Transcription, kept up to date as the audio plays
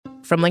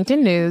From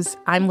LinkedIn News,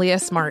 I'm Leah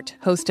Smart,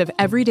 host of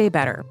Everyday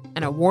Better,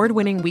 an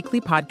award-winning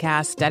weekly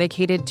podcast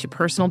dedicated to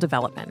personal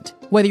development.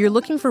 Whether you're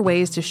looking for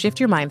ways to shift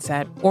your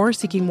mindset or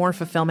seeking more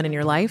fulfillment in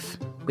your life,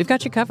 we've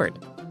got you covered.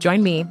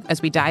 Join me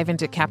as we dive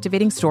into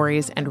captivating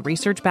stories and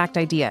research-backed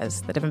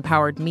ideas that have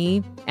empowered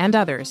me and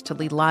others to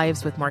lead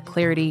lives with more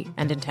clarity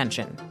and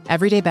intention.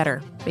 Everyday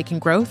Better, making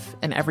growth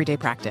an everyday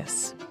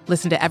practice.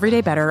 Listen to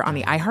Everyday Better on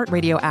the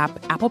iHeartRadio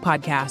app, Apple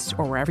Podcasts,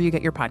 or wherever you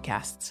get your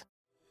podcasts.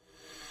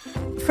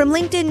 From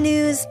LinkedIn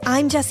News,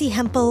 I'm Jessie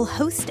Hempel,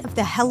 host of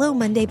the Hello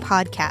Monday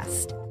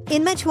podcast.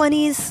 In my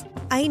 20s,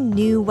 I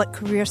knew what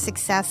career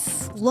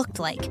success looked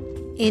like.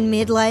 In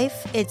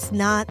midlife, it's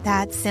not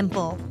that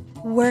simple.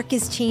 Work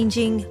is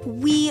changing,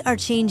 we are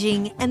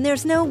changing, and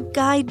there's no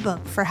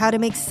guidebook for how to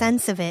make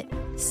sense of it.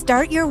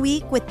 Start your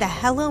week with the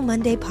Hello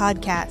Monday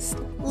podcast.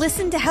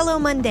 Listen to Hello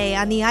Monday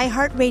on the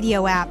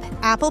iHeartRadio app,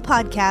 Apple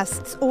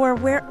Podcasts, or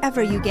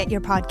wherever you get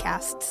your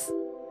podcasts.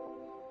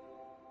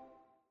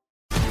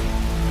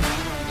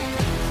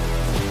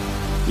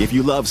 If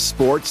you love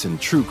sports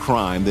and true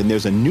crime, then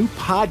there's a new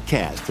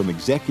podcast from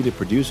executive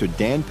producer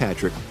Dan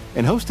Patrick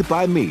and hosted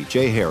by me,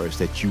 Jay Harris,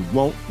 that you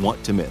won't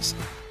want to miss.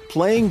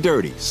 Playing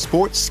Dirty: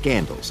 Sports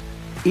Scandals.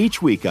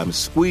 Each week, I'm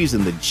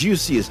squeezing the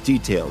juiciest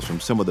details from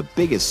some of the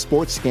biggest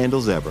sports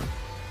scandals ever.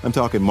 I'm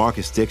talking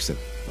Marcus Dixon,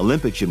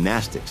 Olympic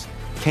gymnastics,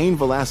 Cain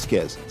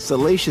Velasquez,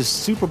 salacious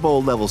Super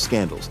Bowl-level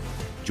scandals.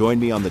 Join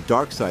me on the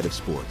dark side of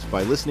sports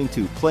by listening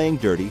to Playing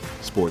Dirty: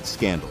 Sports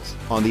Scandals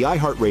on the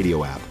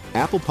iHeartRadio app,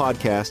 Apple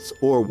Podcasts,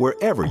 or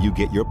wherever you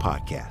get your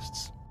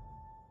podcasts.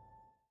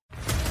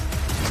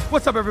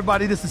 What's up,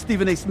 everybody? This is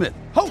Stephen A. Smith,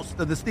 host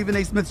of the Stephen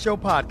A. Smith Show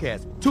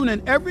podcast. Tune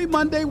in every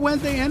Monday,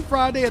 Wednesday, and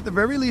Friday at the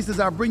very least as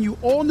I bring you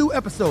all new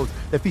episodes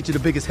that feature the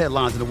biggest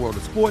headlines in the world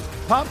of sports,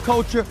 pop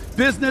culture,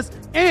 business,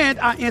 and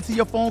I answer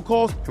your phone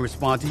calls and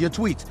respond to your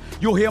tweets.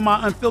 You'll hear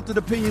my unfiltered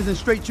opinions and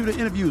straight-shooter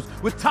interviews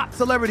with top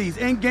celebrities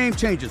and game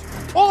changers.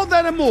 All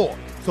that and more.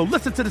 So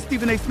listen to the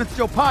Stephen A. Smith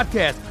Show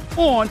podcast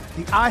on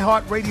the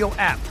iHeartRadio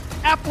app,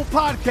 Apple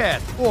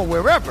Podcasts, or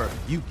wherever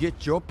you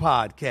get your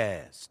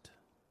podcast.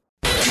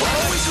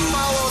 Always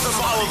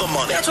follow the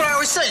money. That's what I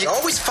always say. You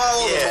always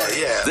follow the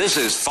money. Yeah. This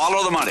is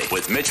Follow the Money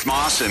with Mitch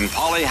Moss and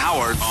Paulie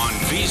Howard on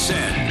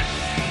VSiN.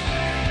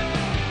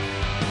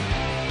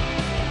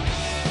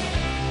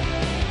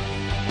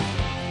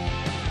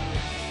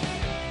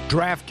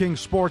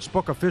 DraftKings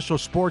Sportsbook, official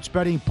sports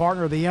betting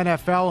partner of the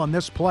NFL in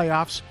this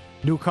playoffs.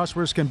 New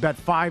customers can bet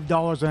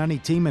 $5 on any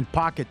team and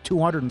pocket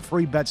 $200 in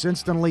free bets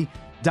instantly.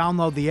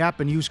 Download the app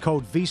and use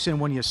code VSiN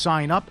when you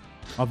sign up.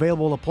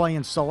 Available to play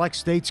in select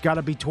states. Got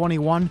to be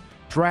 21.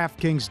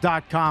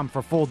 DraftKings.com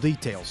for full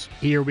details.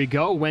 Here we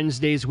go.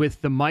 Wednesdays with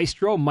the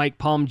Maestro. Mike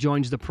Palm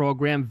joins the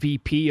program,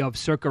 VP of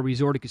Circa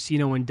Resort and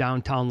Casino in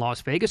downtown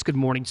Las Vegas. Good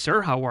morning,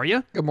 sir. How are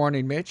you? Good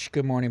morning, Mitch.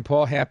 Good morning,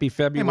 Paul. Happy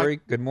February.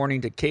 Good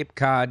morning to Cape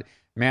Cod,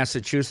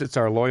 Massachusetts,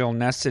 our loyal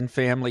Nesson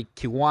family.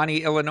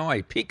 Kewanee,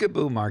 Illinois.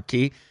 Peekaboo,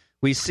 Marquee.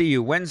 We see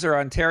you. Windsor,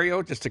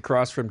 Ontario, just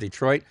across from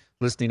Detroit,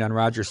 listening on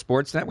Rogers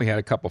Sportsnet. We had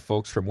a couple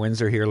folks from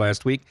Windsor here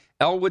last week.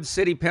 Elwood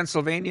City,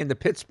 Pennsylvania, in the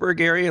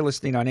Pittsburgh area,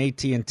 listening on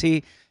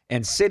AT&T.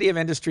 And City of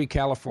Industry,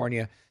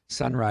 California,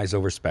 Sunrise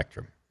over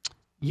Spectrum.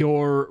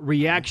 Your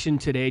reaction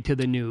today to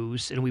the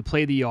news, and we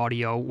play the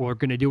audio. We're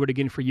going to do it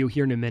again for you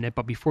here in a minute.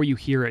 But before you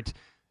hear it,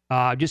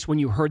 just when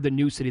you heard the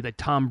news today that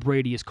Tom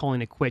Brady is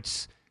calling it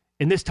quits,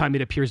 and this time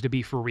it appears to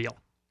be for real.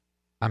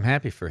 I'm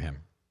happy for him.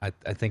 I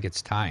think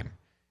it's time.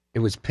 It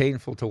was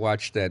painful to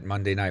watch that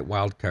Monday night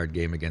wildcard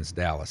game against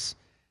Dallas.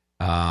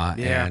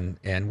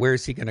 And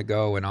where's he going to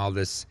go and all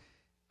this?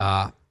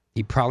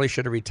 He probably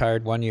should have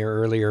retired 1 year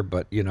earlier,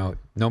 but, you know,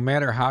 no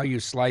matter how you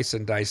slice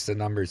and dice the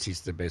numbers,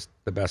 he's the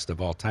best of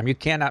all time. You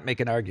cannot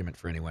make an argument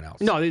for anyone else.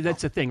 No,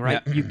 that's the thing,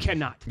 right? Yeah. You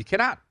cannot. You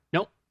cannot.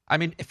 Nope. I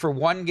mean, for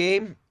one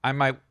game, I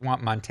might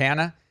want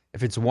Montana.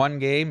 If it's one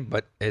game,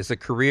 but as a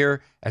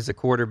career, as a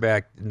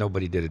quarterback,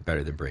 nobody did it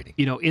better than Brady.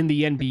 You know, in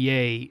the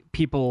NBA,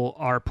 people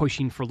are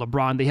pushing for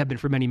LeBron. They have been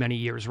for many, many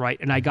years, right?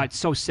 And I got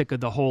so sick of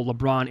the whole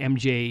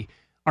LeBron-MJ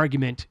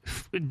argument.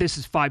 This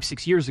is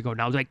 5-6 years ago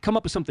now. I was like, come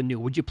up with something new,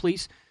 would you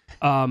please?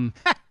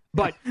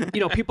 But, you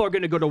know, people are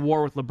going to go to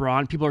war with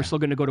LeBron. People are still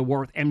going to go to war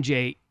with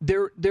MJ.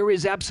 There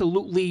is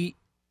absolutely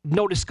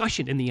no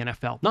discussion in the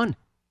NFL. None.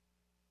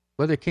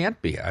 Well, there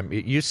can't be. I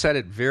mean, you said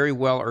it very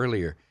well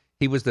earlier.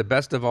 He was the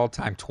best of all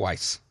time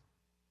twice.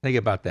 Think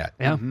about that.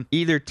 Yeah.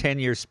 Either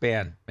 10-year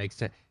span makes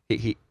sense.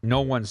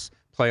 No one's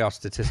playoff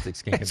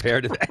statistics can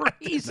compare to that.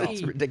 Crazy. No,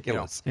 it's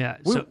ridiculous. Yeah.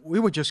 We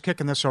were just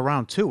kicking this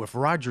around, too. If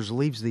Rodgers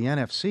leaves the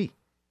NFC,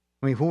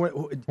 I mean,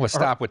 well,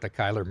 stop with the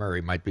Kyler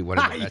Murray might be one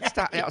of them.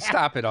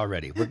 Stop it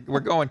already. We're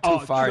going too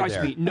far trust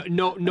there. Me,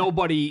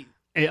 nobody.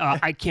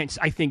 I can't.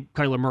 I think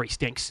Kyler Murray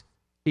stinks.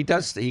 He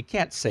does. He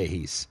can't say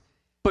he's.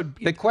 But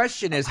the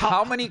question is,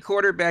 how many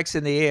quarterbacks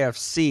in the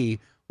AFC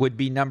would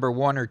be number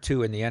 1 or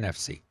 2 in the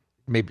NFC?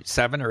 Maybe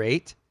 7 or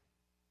 8.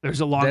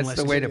 There's a long list.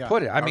 That's the way to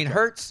put it. I mean,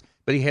 Hurts,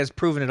 but he has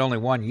proven it only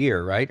 1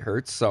 year, right?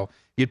 Hurts. So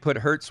you'd put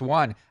Hurts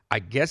 1. I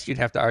guess you'd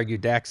have to argue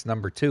Dak's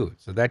number 2.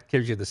 So that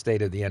gives you the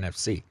state of the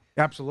NFC.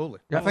 Absolutely.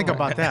 Now think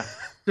about that.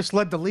 Just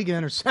led the league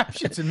in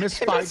interceptions and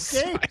missed 5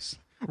 games,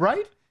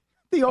 right?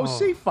 The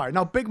OC fired.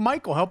 Now Big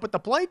Mike will help with the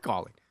play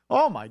calling.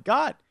 Oh, my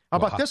God. How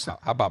about this? How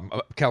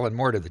about Kellen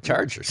Moore to the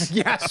Chargers?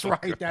 Yes,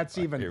 right. That's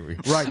even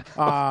right.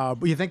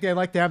 But you think they'd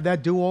like to have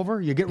that do-over?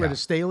 You get rid of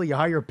Staley, you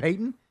hire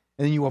Peyton,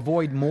 and then you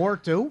avoid Moore,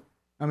 too?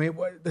 I mean,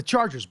 the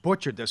Chargers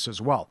butchered this as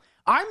well.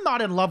 I'm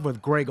not in love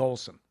with Greg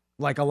Olson,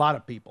 like a lot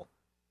of people.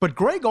 But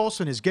Greg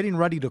Olson is getting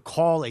ready to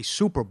call a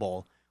Super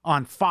Bowl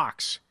on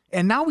Fox.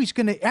 And now he's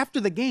going to,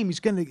 after the game, he's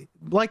going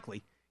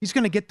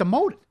to get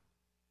demoted.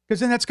 Because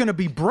then that's going to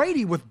be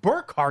Brady with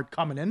Burkhardt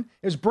coming in,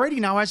 as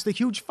Brady now has the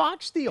huge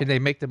Fox deal. Can they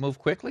make the move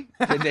quickly?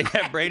 Can they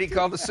have Brady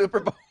call the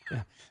Super Bowl?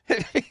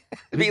 It'd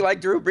be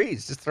like Drew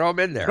Brees. Just throw him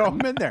in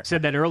there.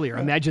 Said that earlier.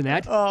 Imagine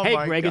that. Hey,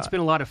 Greg, it's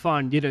been a lot of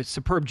fun. You did a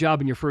superb job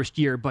in your first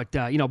year, but,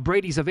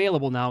 Brady's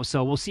available now,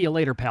 so we'll see you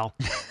later, pal.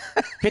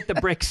 Hit the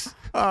bricks.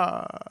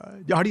 How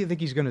do you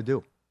think he's going to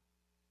do?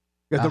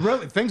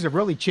 Things have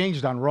really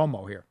changed on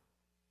Romo here.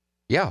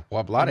 Yeah,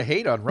 well, a lot of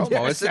hate on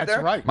Romo, isn't there?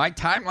 That's right. My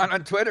timeline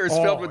on Twitter is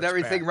filled with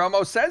everything bad.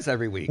 Romo says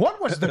every week. What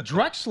was the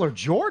Drexler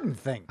Jordan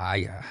thing?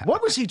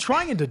 What was he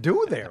trying to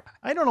do there?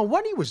 I don't know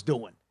what he was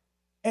doing.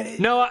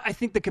 No, I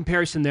think the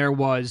comparison there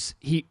was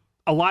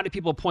a lot of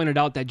people pointed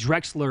out that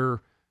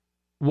Drexler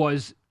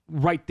was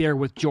right there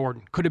with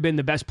Jordan. Could have been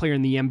the best player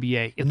in the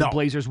NBA if the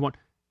Blazers won.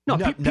 No,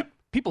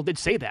 people did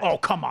say that. Oh,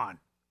 come on.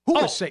 Who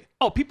was saying?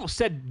 Oh, people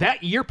said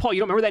that year, Paul.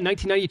 You don't remember that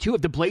 1992?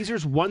 If the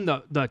Blazers won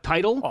the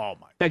title,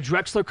 that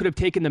Drexler could have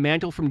taken the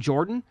mantle from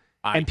Jordan.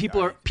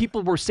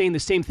 People were saying the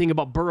same thing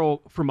about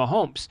Burrow for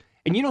Mahomes.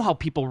 And you know how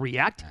people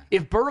react.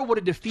 If Burrow would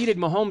have defeated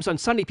Mahomes on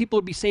Sunday, people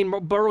would be saying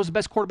Burrow's the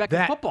best quarterback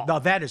in football. No,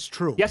 that is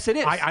true. Yes, it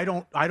is. I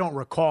don't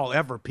recall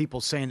ever people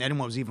saying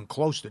anyone was even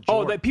close to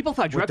Jordan. People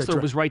thought Drexler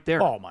was right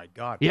there. Oh my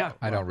God. Yeah,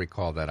 I don't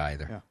recall that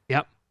either. Yeah.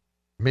 Yep.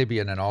 Maybe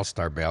in an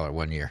All-Star ballot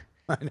one year.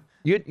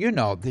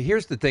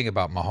 Here's the thing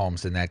about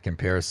Mahomes in that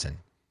comparison.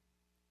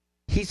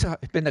 He's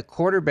been a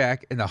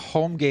quarterback in a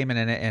home game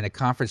and a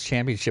conference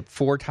championship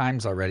 4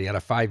 times already in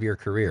a 5-year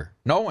career.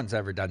 No one's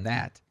ever done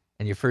that.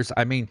 And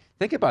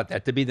think about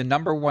that, to be the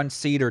number 1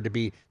 seed or to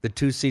be the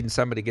 2 seed and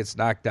somebody gets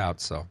knocked out.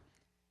 So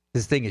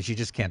his thing is you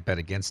just can't bet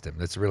against him.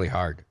 That's really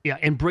hard. Yeah,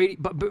 and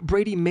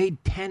Brady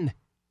made 10.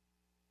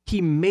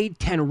 He made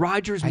 10.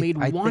 Rodgers made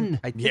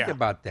 1. I think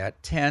about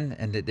that, 10,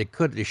 and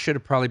they should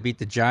have probably beat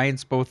the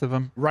Giants, both of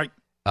them. Right.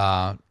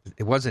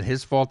 It wasn't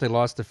his fault they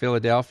lost to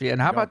Philadelphia.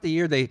 And how about the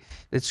year that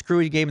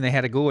screwy game and they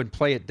had to go and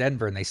play at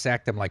Denver and they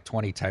sacked them like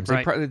 20 times?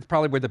 Right. They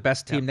probably were the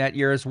best team that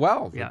year as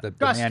well, the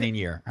Manning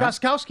year.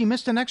 Gostkowski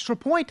missed an extra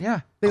point.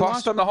 Yeah. They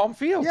cost them the home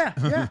field.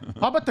 Yeah.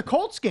 How about the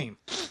Colts game?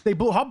 They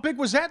blew. How big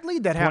was that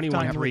lead, that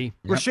halftime lead?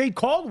 Rashad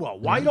Caldwell,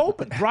 wide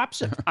open,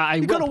 drops it.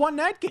 He could have won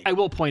that game. I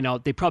will point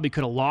out, they probably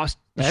could have lost.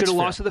 They should have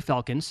lost to the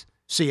Falcons.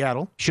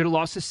 Seattle. Should have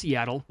lost to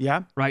Seattle.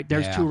 Yeah. Right?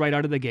 There's 2 right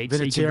out of the gate.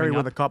 Vinatieri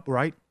with a cup,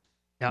 right?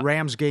 Yeah.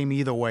 Rams game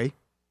either way.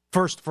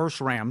 First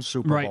Rams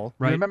Super Bowl.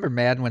 Right. You remember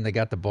Madden when they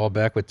got the ball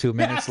back with 2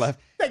 minutes left?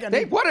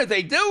 What are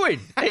they doing?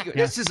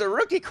 This is a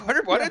rookie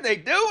quarter. What are they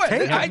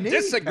doing? I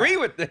disagree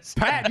with this.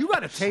 Pat, you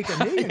got to take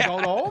a knee and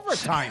go to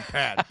overtime,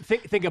 Pat.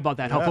 Think about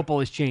that, how football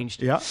has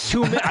changed. Yeah.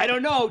 2 minutes. I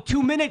don't know.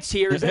 2 minutes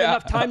here. Is that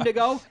enough time to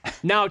go?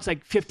 Now it's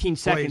like 15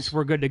 seconds. Please.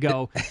 We're good to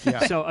go.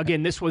 So,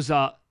 again, this is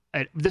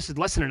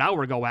less than an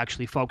hour ago,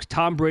 actually, folks.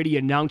 Tom Brady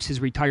announced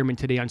his retirement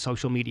today on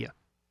social media.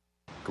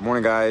 Good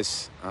morning,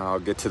 guys. I'll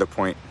get to the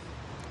point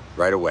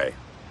right away.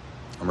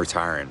 I'm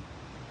retiring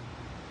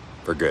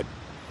for good.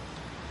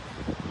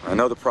 I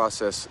know the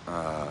process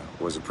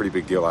was a pretty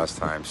big deal last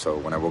time, so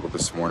when I woke up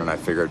this morning, I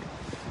figured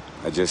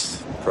I'd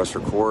just press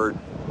record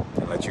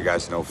and let you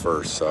guys know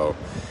first. So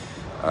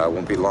I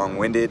won't be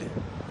long-winded.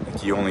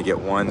 Like, you only get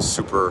one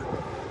super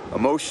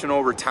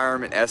emotional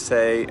retirement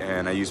essay,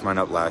 and I used mine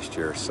up last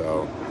year.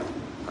 So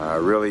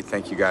really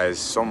thank you guys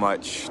so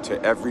much,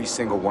 to every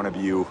single one of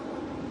you,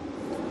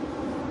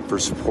 for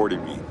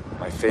supporting me,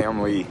 my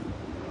family,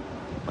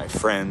 my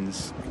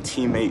friends, my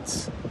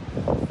teammates,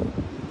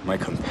 my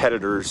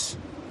competitors.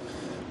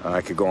 I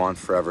could go on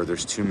forever.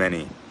 There's too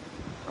many.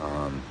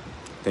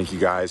 Thank you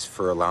guys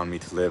for allowing me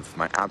to live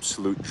my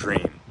absolute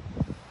dream.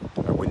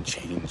 I wouldn't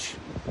change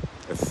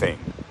a thing.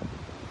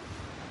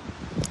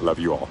 Love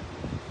you all.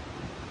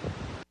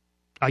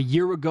 A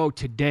year ago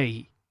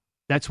today,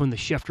 that's when the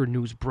Schefter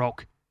news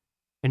broke,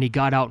 and he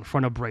got out in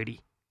front of Brady,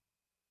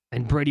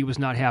 and Brady was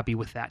not happy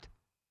with that.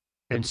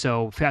 And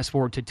so fast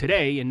forward to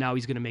today, and now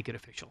he's going to make it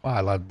official. Well, I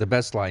love the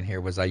best line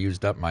here was, I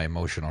used up my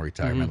emotional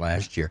retirement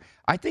last year.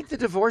 I think the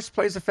divorce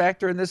plays a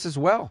factor in this as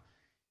well.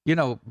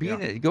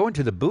 Going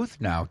to the booth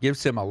now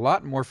gives him a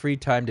lot more free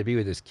time to be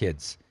with his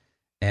kids.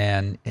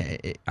 And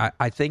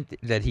I think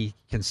that he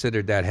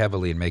considered that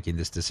heavily in making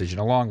this decision,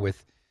 along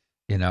with,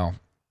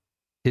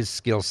 his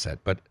skill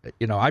set. But,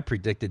 I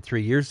predicted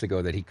 3 years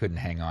ago that he couldn't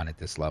hang on at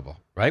this level,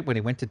 right? When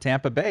he went to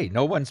Tampa Bay,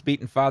 no one's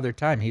beaten Father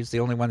Time. He's the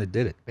only one that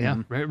did it.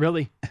 Yeah,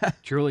 really,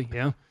 truly,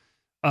 yeah.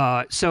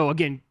 So,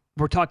 again,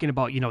 we're talking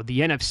about, the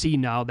NFC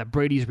now that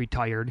Brady's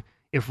retired.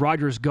 If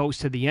Rodgers goes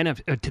to the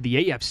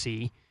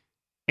AFC,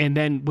 And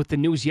then with the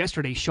news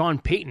yesterday, Sean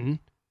Payton,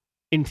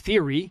 in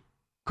theory,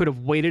 could have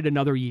waited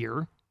another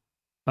year.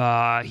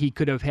 He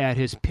could have had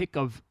his pick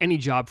of any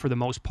job for the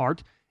most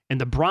part. And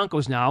the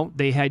Broncos now,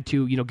 they had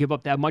to, give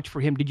up that much for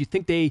him. Did you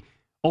think they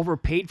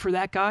overpaid for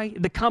that guy?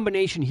 The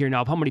combination here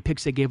now of how many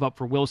picks they gave up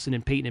for Wilson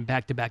and Payton in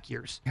back-to-back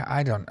years.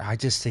 Yeah, I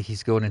just think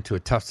he's going into a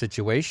tough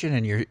situation,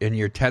 and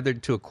you're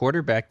tethered to a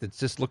quarterback that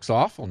just looks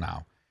awful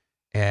now.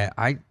 And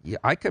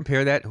I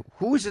compare that.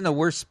 Who's in the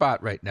worst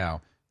spot right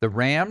now? The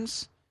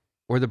Rams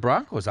or the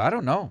Broncos? I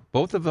don't know.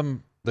 Both of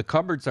them, the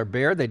cupboards are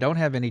bare. They don't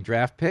have any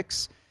draft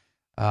picks.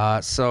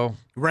 So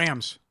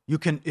Rams. You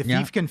can if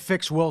you can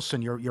fix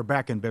Wilson, you're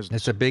back in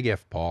business. It's a big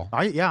if, Paul.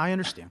 I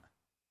understand.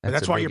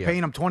 That's why you're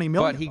paying him $20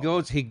 million.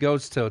 But he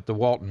goes to the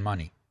Walton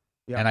money,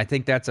 and I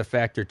think that's a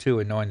factor too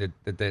in knowing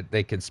that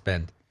they can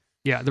spend.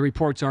 Yeah, the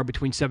reports are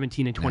between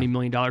 $17 and $20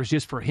 million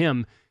just for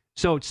him.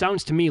 So it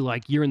sounds to me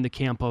like you're in the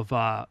camp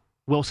of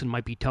Wilson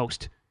might be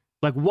toast.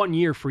 Like 1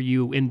 year for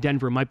you in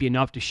Denver might be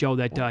enough to show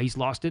that he's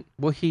lost it.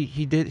 Well,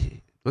 he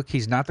did. Look,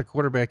 he's not the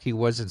quarterback he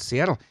was in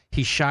Seattle.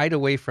 He shied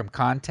away from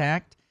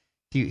contact.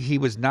 He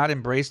was not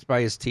embraced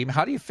by his team.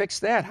 How do you fix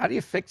that? How do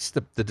you fix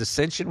the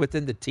dissension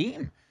within the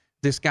team?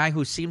 This guy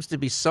who seems to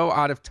be so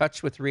out of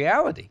touch with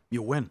reality.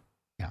 You win.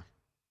 Yeah.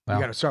 Well,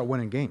 you got to start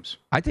winning games.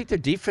 I think their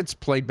defense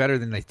played better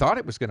than they thought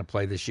it was going to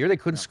play this year. They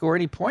couldn't score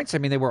any points. I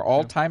mean, they were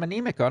all-time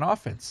anemic on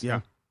offense.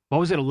 Yeah. What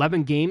was it,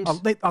 11 games?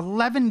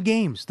 11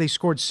 games. They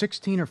scored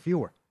 16 or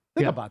fewer.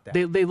 Think about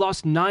that. They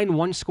lost 9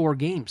 one-score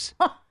games.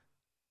 Huh.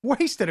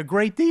 Wasted a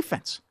great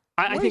defense.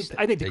 I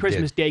think the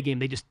Christmas Day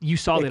game, you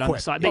saw that on the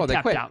side. They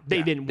tapped out.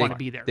 They didn't want to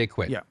be there. They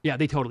quit. Yeah,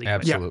 they totally quit.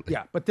 Absolutely.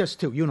 Yeah, but this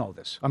too, you know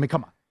this. I mean,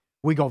 come on.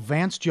 We go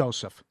Vance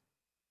Joseph,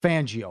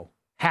 Fangio,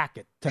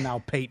 Hackett to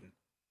now Payton.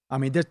 I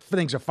mean,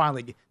 things are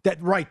finally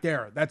that right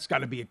there. That's got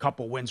to be a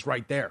couple wins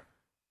right there.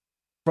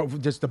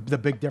 Just the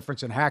big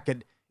difference in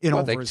Hackett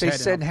over his head. They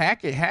said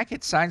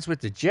Hackett signs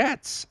with the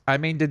Jets. I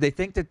mean, did they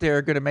think that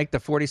they're going to make the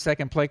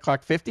 40-second play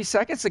clock 50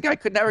 seconds? The guy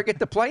could never get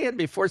the play in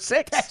before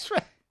 6. That's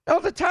right. All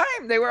the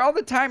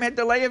time had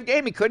delay of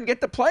game. He couldn't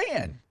get the play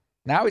in.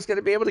 Now he's going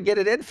to be able to get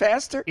it in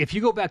faster. If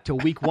you go back to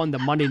week 1, the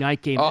Monday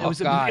night game, it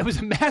was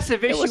a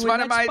massive issue. It was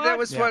that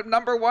was what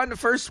number one the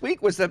first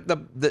week was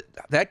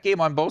that game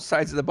on both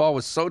sides of the ball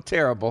was so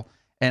terrible,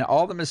 and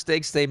all the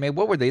mistakes they made.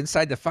 What were they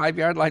inside the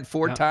 5-yard line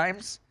 4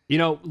 times?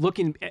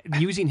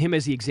 Using him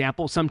as the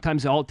example,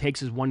 sometimes all it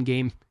takes is one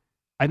game.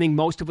 I think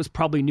most of us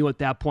probably knew at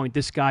that point,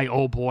 this guy,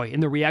 oh boy.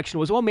 And the reaction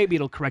was, well, maybe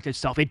it'll correct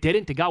itself. It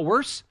didn't. It got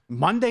worse.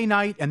 Monday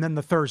night and then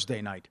the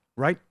Thursday night,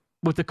 right?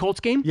 With the Colts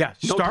game? Yeah.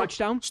 No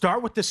touchdown?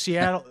 Start with the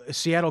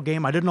Seattle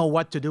game. I didn't know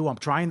what to do. I'm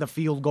trying the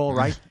field goal,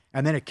 right?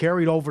 And then it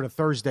carried over to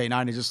Thursday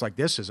night. And it's just like,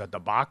 this is a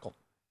debacle.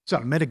 It's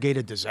a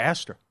mitigated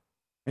disaster.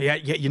 Yeah,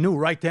 you knew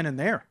right then and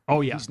there. Oh,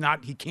 yeah.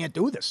 He can't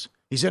do this.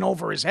 He's in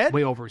over his head.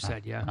 Way over his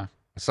head, yeah.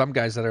 Some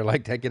guys that are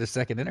like that get a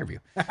second interview.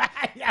 Yeah,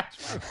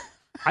 that's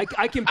right.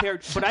 I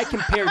compared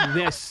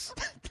this.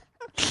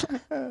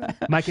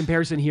 My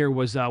comparison here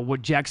was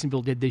what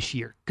Jacksonville did this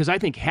year. Because I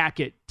think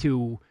Hackett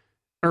to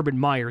Urban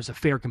Meyer is a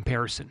fair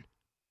comparison.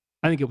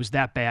 I think it was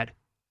that bad.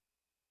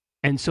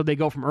 And so they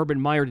go from Urban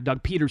Meyer to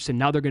Doug Peterson.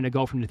 Now they're going to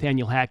go from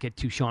Nathaniel Hackett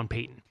to Sean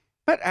Payton.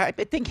 But I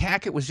think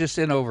Hackett was just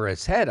in over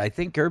his head. I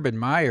think Urban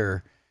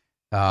Meyer...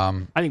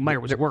 I think Meyer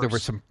was worse. There were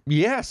some,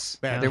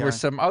 were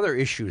some other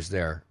issues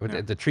there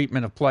with the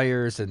treatment of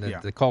players and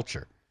the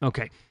culture.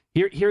 Okay.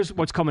 Here's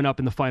what's coming up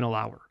in the final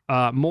hour.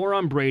 More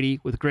on Brady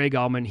with Greg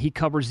Allman. He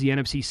covers the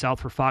NFC South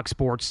for Fox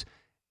Sports.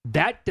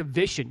 That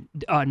division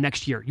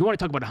next year, you want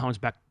to talk about a Hounds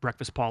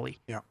breakfast, Paulie.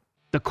 Yeah.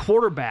 The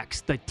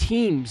quarterbacks, the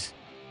teams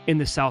in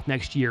the South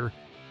next year.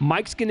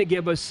 Mike's going to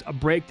give us a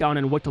breakdown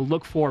on what to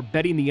look for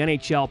betting the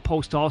NHL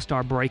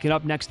post-All-Star break. And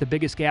up next, the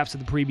biggest gaffes of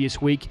the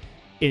previous week.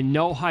 In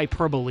no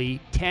hyperbole,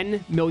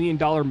 $10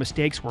 million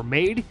mistakes were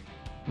made.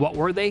 What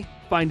were they?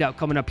 Find out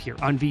coming up here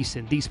on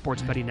VSiN, the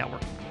Sports Betting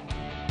Network.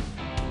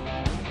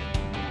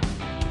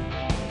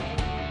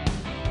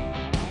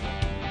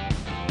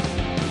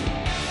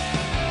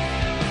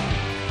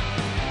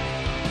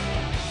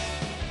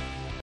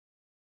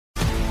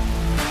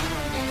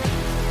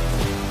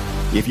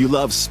 If you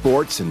love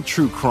sports and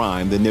true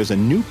crime, then there's a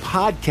new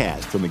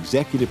podcast from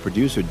executive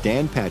producer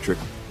Dan Patrick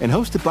and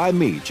hosted by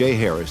me, Jay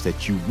Harris,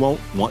 that you won't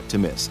want to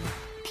miss.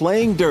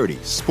 Playing Dirty: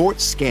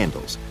 Sports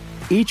Scandals.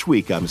 Each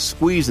week, I'm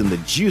squeezing the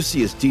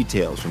juiciest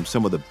details from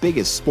some of the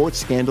biggest sports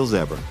scandals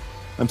ever.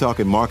 I'm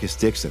talking Marcus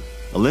Dixon,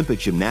 Olympic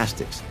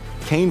gymnastics,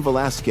 Cain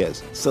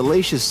Velasquez,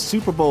 salacious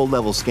Super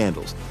Bowl-level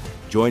scandals.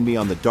 Join me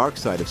on the dark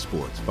side of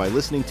sports by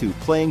listening to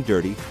Playing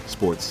Dirty: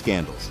 Sports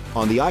Scandals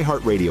on the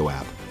iHeartRadio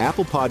app,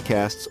 Apple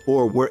Podcasts,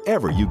 or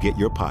wherever you get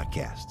your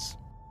podcasts.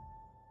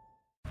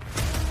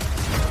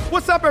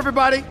 What's up,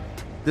 everybody?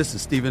 This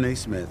is Stephen A.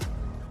 Smith.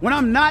 When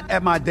I'm not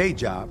at my day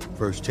job,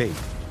 First Take,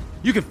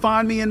 you can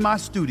find me in my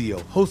studio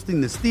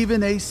hosting the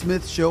Stephen A.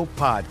 Smith Show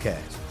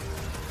podcast.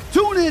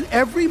 Tune in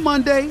every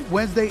Monday,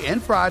 Wednesday,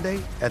 and Friday,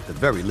 at the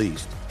very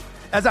least,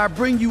 as I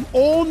bring you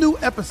all new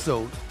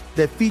episodes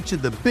that feature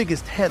the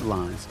biggest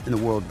headlines in the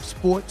world of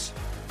sports,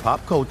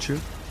 pop culture,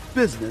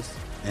 business,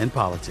 and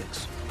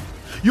politics.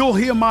 You'll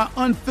hear my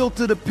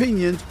unfiltered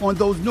opinions on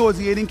those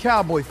nauseating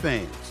Cowboy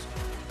fans,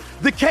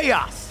 the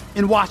chaos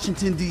in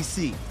Washington,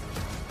 D.C.,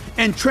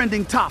 and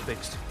trending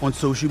topics on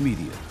social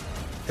media,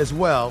 as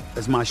well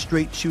as my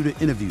straight shooter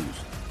interviews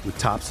with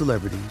top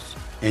celebrities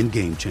and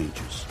game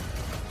changers.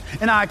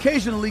 And I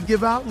occasionally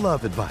give out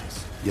love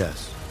advice.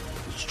 Yes,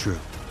 it's true.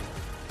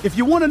 If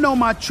you want to know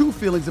my true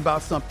feelings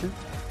about something,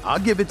 I'll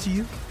give it to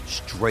you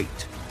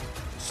straight.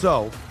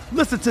 So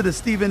listen to the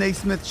Stephen A.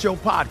 Smith Show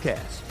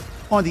podcast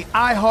on the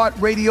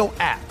iHeartRadio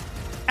app,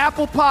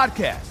 Apple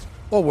Podcasts,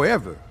 or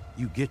wherever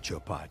you get your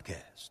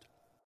podcast.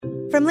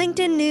 From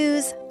LinkedIn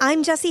News,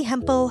 I'm Jessie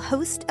Hempel,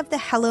 host of the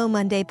Hello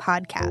Monday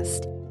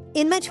podcast.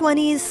 In my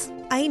 20s,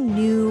 I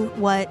knew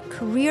what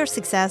career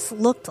success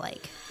looked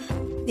like.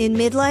 In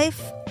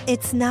midlife,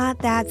 it's not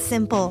that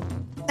simple.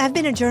 I've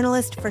been a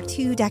journalist for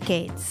 2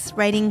 decades,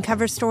 writing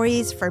cover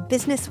stories for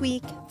Business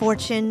Week,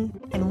 Fortune,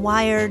 and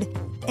Wired.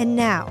 And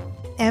now,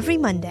 every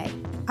Monday,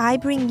 I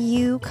bring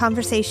you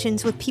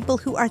conversations with people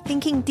who are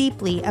thinking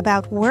deeply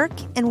about work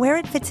and where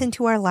it fits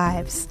into our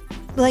lives.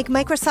 Like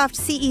Microsoft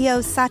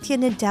CEO Satya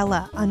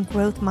Nadella on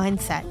growth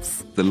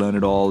mindsets. The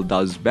learn-it-all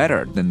does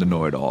better than the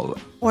know-it-all.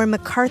 Or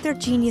MacArthur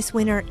Genius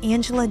winner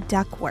Angela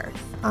Duckworth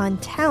on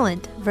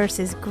talent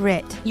versus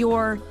grit.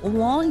 Your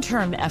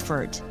long-term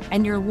effort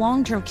and your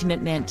long-term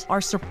commitment are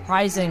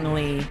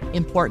surprisingly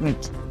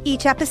important.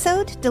 Each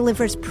episode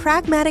delivers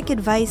pragmatic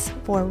advice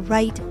for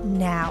right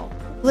now.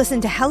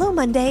 Listen to Hello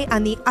Monday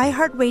on the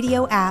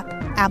iHeartRadio app,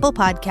 Apple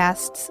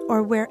Podcasts,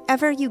 or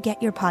wherever you get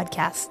your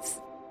podcasts.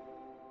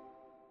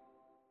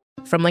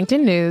 From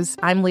LinkedIn News,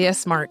 I'm Leah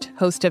Smart,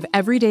 host of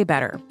Everyday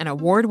Better, an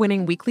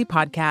award-winning weekly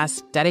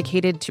podcast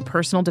dedicated to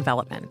personal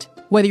development.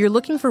 Whether you're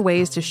looking for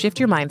ways to shift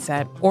your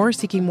mindset or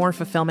seeking more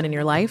fulfillment in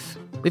your life,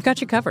 we've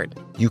got you covered.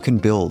 You can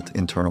build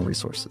internal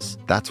resources.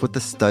 That's what the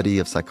study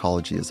of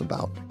psychology is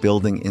about,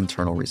 building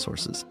internal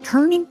resources.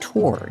 Turning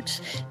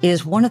towards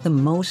is one of the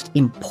most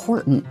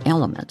important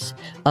elements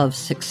of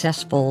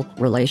successful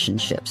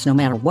relationships, no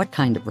matter what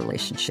kind of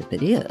relationship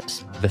it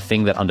is. The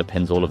thing that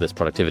underpins all of this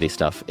productivity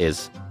stuff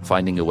is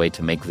finding a way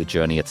to make the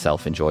journey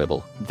itself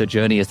enjoyable. The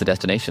journey is the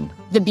destination.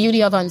 The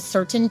beauty of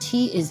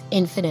uncertainty is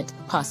infinite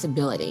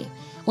possibility.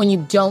 When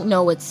you don't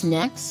know what's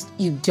next,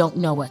 you don't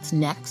know what's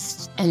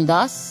next. And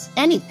thus,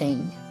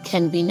 anything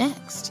can be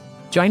next.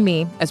 Join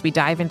me as we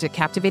dive into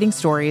captivating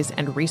stories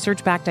and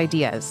research-backed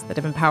ideas that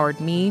have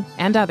empowered me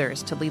and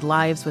others to lead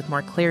lives with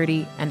more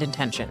clarity and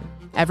intention.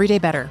 Everyday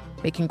Better,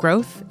 making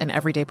growth an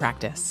everyday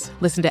practice.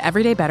 Listen to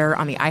Everyday Better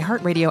on the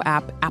iHeartRadio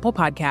app, Apple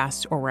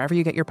Podcasts, or wherever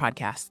you get your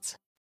podcasts.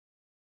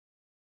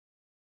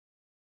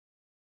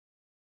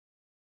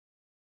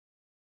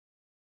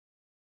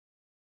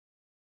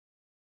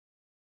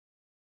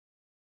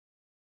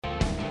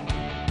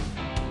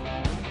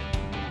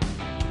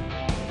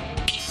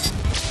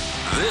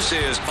 This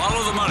is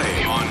Follow the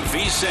Money on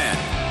VSiN.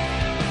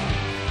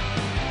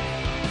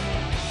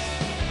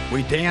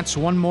 We dance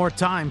one more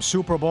time.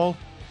 Super Bowl.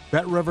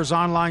 Bet Rivers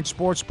Online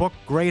Sportsbook.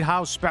 Great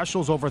house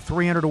specials. Over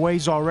 300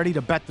 ways already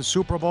to bet the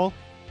Super Bowl.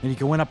 And you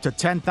can win up to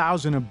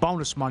 $10,000 in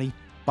bonus money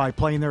by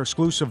playing their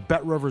exclusive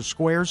Bet Rivers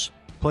Squares.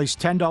 Place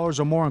 $10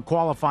 or more on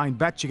qualifying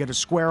bets. You get a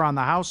square on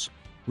the house.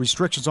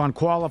 Restrictions on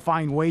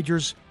qualifying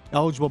wagers.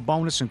 Eligible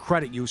bonus and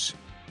credit use.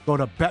 Go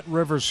to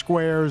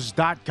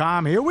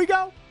BetRiversSquares.com. Here we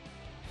go.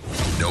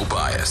 No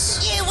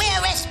bias. You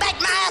will respect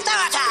my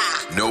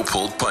authority. No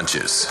pulled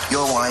punches.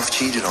 Your wife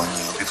cheated on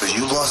you because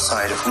you lost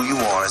sight of who you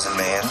are as a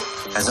man,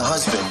 as a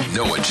husband.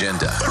 No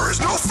agenda. There is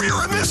no fear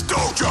in this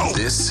dojo.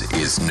 This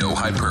is no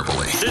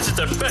hyperbole. This is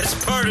the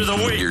best part of the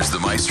week. Here's the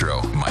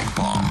maestro, Mike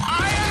Baum.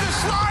 I am the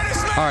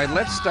slightest. All right,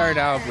 let's start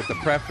out with the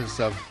preface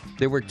of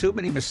there were too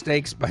many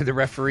mistakes by the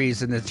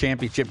referees in the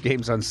championship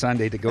games on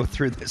Sunday to go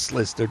through this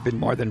list. There had been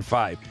more than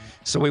 5.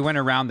 So we went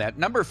around that.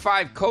 Number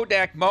 5,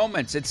 Kodak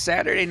moments. It's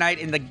Saturday night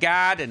in the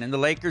Garden, and the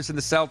Lakers and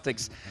the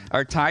Celtics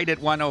are tied at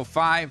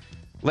 105.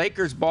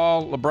 Lakers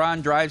ball,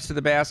 LeBron drives to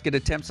the basket,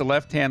 attempts a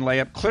left-hand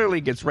layup,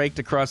 clearly gets raked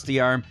across the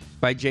arm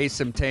by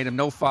Jason Tatum.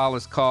 No foul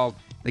is called.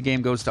 The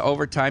game goes to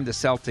overtime. The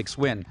Celtics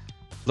win.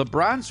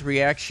 LeBron's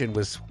reaction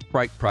was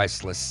quite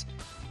priceless.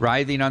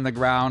 Writhing on the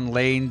ground,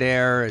 laying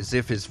there as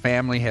if his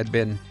family had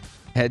been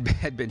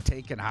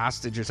taken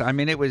hostage. I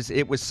mean, it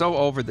was so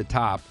over the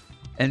top.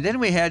 And then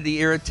we had the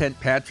irritant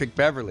Patrick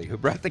Beverley, who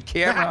brought the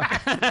camera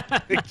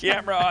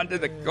onto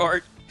the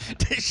court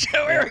to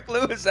show Eric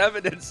Lewis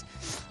evidence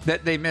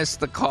that they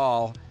missed the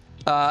call.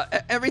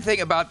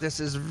 Everything about this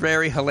is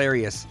very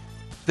hilarious.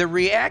 The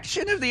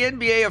reaction of the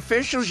NBA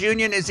officials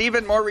union is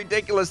even more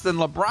ridiculous than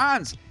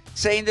LeBron's,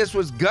 saying this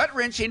was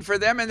gut-wrenching for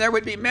them and there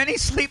would be many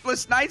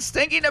sleepless nights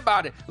thinking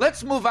about it.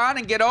 Let's move on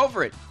and get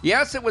over it.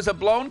 Yes, it was a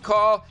blown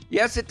call.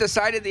 Yes, it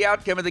decided the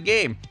outcome of the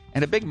game.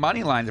 And a big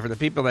money line for the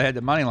people that had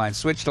the money line.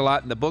 Switched a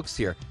lot in the books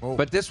here. Oh.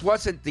 But this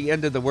wasn't the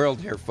end of the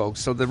world here, folks.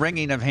 So the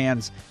wringing of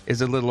hands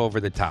is a little over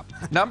the top.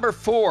 Number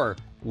 4,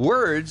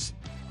 words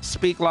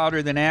speak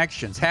louder than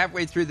actions.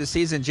 Halfway through the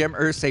season, Jim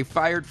Irsay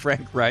fired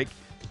Frank Reich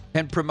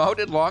and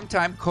promoted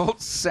longtime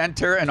Colts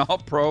center and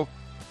all-pro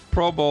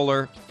Pro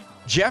Bowler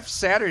Jeff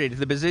Saturday to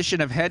the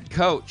position of head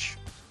coach.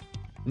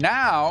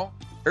 Now,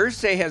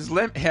 Irsay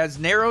has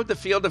narrowed the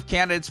field of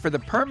candidates for the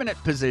permanent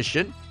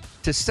position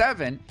to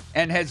 7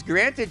 and has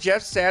granted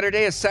Jeff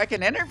Saturday a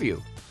second interview.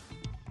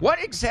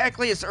 What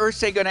exactly is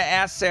Irsay going to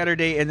ask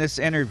Saturday in this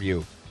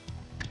interview?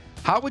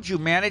 How would you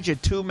manage a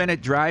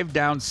 2-minute drive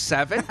down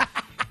 7?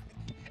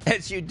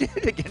 As you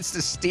did against the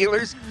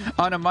Steelers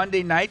on a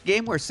Monday night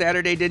game where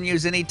Saturday didn't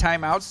use any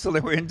timeouts till they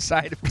were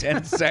inside of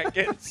 10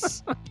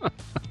 seconds?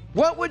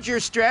 What would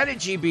your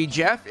strategy be,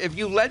 Jeff, if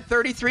you led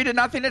 33-0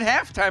 at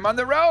halftime on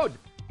the road?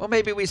 Well,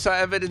 maybe we saw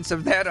evidence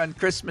of that on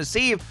Christmas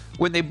Eve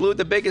when they blew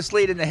the biggest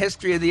lead in the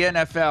history of the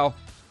NFL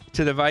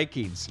to the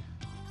Vikings.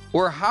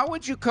 Or how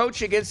would you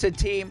coach against a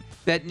team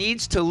that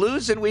needs to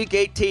lose in Week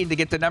 18 to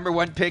get the number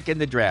 1 pick in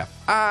the draft?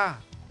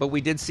 But we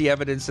did see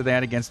evidence of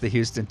that against the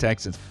Houston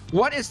Texans.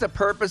 What is the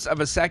purpose of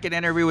a second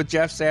interview with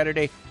Jeff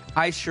Saturday?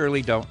 I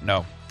surely don't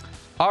know.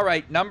 All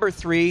right, number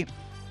 3,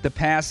 the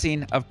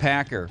passing of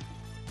Packer.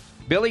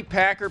 Billy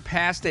Packer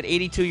passed at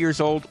 82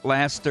 years old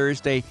last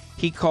Thursday.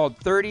 He called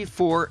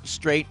 34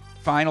 straight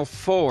Final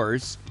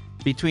Fours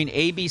between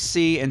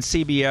ABC and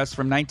CBS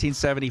from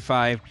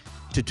 1975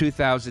 to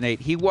 2008.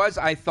 He was,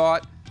 I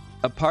thought,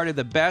 a part of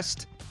the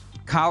best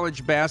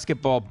college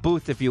basketball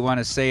booth, if you want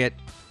to say it,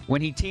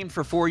 when he teamed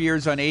for 4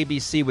 years on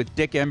ABC with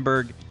Dick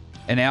Enberg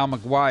and Al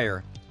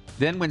McGuire.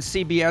 Then when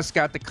CBS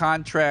got the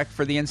contract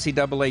for the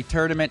NCAA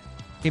tournament,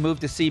 he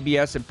moved to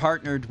CBS and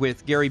partnered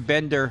with Gary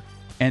Bender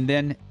and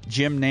then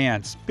Jim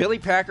Nantz. Billy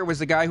Packer was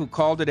the guy who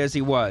called it as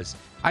he was.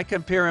 I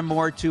compare him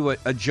more to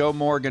a Joe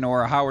Morgan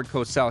or a Howard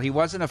Cosell. He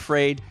wasn't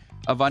afraid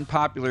of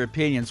unpopular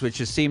opinions, which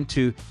just seem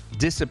to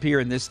disappear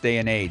in this day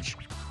and age.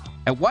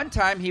 At one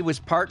time, he was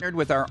partnered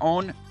with our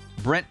own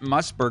Brent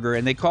Musburger,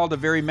 and they called a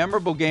very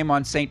memorable game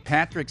on St.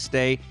 Patrick's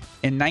Day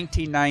in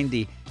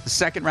 1990, the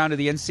second round of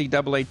the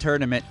NCAA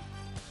tournament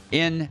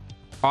in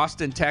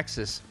Austin,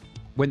 Texas.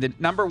 When the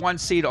number 1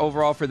 seed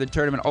overall for the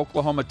tournament,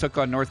 Oklahoma, took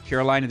on North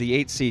Carolina,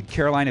 the 8th seed.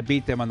 Carolina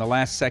beat them on the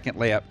last second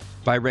layup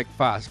by Rick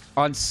Fosk.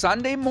 On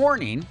Sunday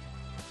morning,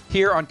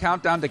 here on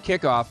Countdown to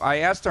Kickoff, I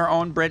asked our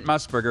own Brent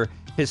Musburger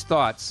his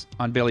thoughts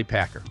on Billy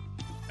Packer.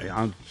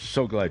 I'm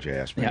so glad you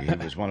asked me. He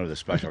was one of the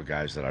special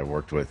guys that I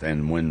worked with.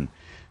 And when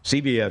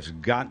CBS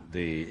got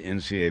the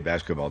NCAA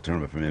basketball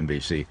tournament from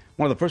NBC,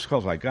 one of the first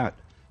calls I got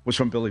was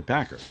from Billy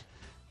Packer.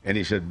 And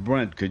he said,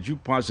 Brent, could you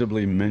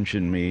possibly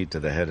mention me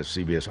to the head of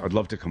CBS? I'd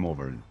love to come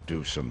over and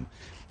do some.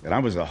 And I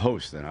was the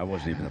host then. I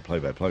wasn't even the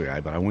play-by-play guy,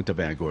 but I went to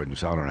Van Gordon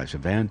Sauter and I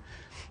said, Van,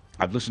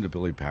 I've listened to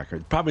Billy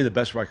Packer. Probably the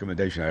best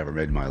recommendation I ever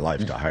made in my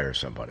life to hire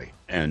somebody.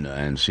 And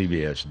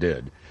CBS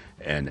did.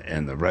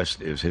 And the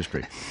rest is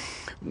history.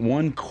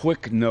 One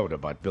quick note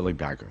about Billy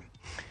Packer.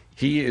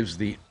 He is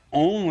the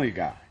only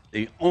guy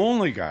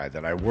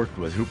that I worked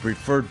with who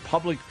preferred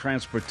public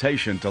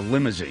transportation to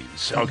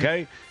limousines,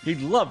 okay? He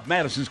loved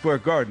Madison Square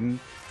Garden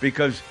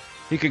because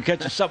he could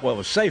catch a subway. Well, it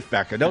was safe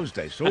back in those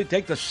days, so he'd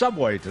take the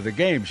subway to the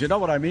games. You know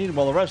what I mean?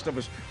 Well, the rest of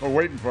us were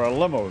waiting for a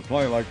limo,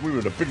 playing like we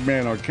were the big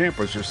man on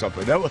campus or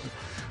something. That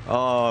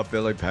was,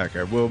 Billy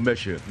Packer. We'll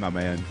miss you, my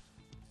man.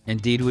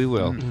 Indeed we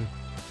will.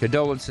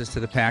 Condolences to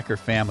the Packer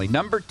family.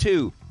 Number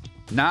 2,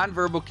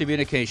 nonverbal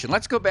communication.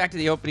 Let's go back to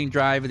the opening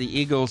drive of the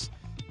Eagles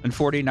and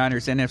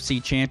 49ers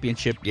NFC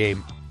Championship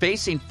game.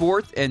 Facing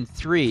 4th and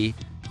 3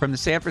 from the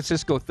San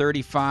Francisco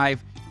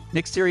 35,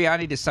 Nick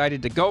Sirianni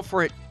decided to go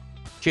for it.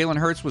 Jalen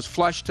Hurts was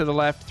flushed to the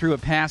left, threw a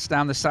pass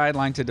down the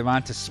sideline to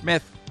Devonta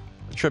Smith.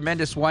 A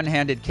tremendous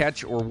one-handed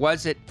catch, or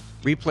was it?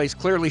 Replays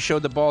clearly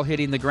showed the ball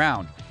hitting the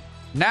ground.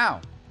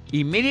 Now,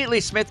 immediately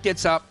Smith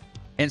gets up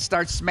and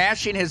starts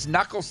smashing his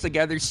knuckles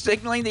together,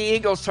 signaling the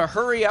Eagles to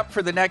hurry up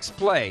for the next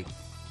play.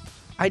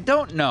 I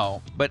don't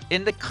know, but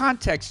in the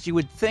context, you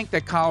would think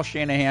that Kyle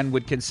Shanahan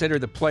would consider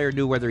the player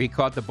knew whether he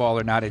caught the ball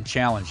or not in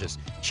challenges.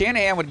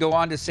 Shanahan would go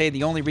on to say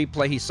the only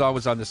replay he saw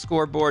was on the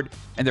scoreboard,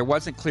 and there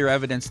wasn't clear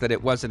evidence that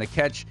it wasn't a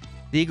catch.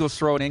 The Eagles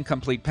throw an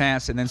incomplete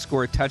pass and then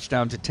score a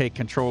touchdown to take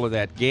control of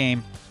that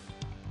game.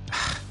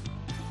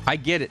 I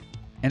get it,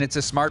 and it's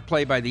a smart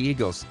play by the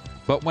Eagles.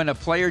 But when a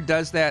player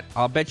does that,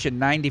 I'll bet you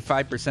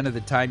 95% of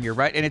the time you're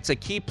right. And it's a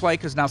key play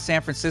because now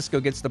San Francisco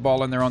gets the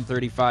ball on their own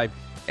 35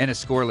 in a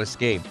scoreless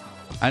game.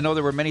 I know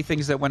there were many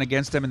things that went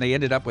against them, and they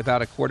ended up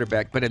without a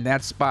quarterback. But in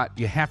that spot,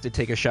 you have to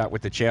take a shot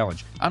with the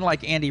challenge.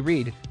 Unlike Andy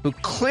Reid, who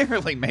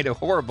clearly made a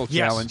horrible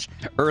challenge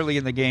early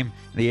in the game,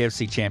 the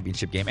AFC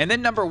Championship game. And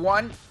then number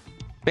 1,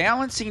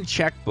 balancing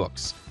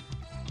checkbooks.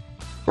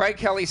 Brian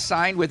Kelly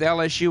signed with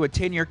LSU a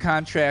 10-year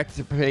contract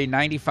to pay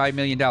 $95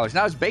 million.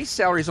 Now, his base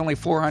salary is only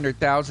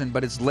 $400,000,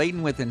 but it's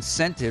laden with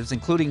incentives,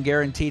 including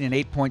guaranteed an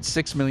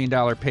 $8.6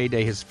 million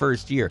payday his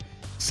first year.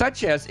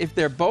 Such as, if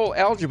they're bowl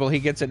eligible, he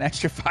gets an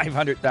extra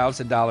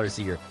 $500,000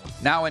 a year.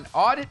 Now, an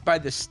audit by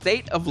the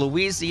state of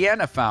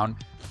Louisiana found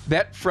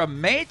that from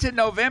May to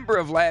November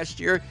of last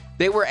year,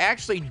 they were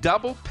actually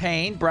double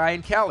paying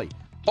Brian Kelly.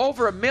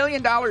 Over $1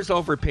 million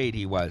overpaid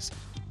he was.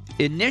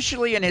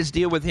 Initially in his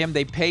deal with him,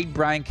 they paid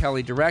Brian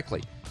Kelly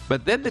directly.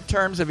 But then the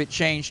terms of it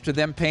changed to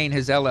them paying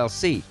his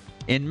LLC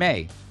in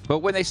May. But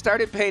when they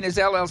started paying his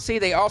LLC,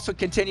 they also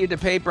continued to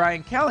pay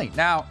Brian Kelly.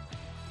 Now,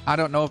 I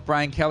don't know if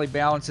Brian Kelly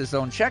balanced his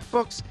own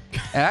checkbooks.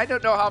 And I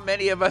don't know how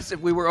many of us, if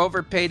we were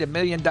overpaid $1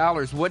 million,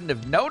 wouldn't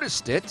have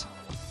noticed it.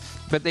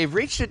 But they've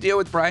reached a deal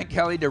with Brian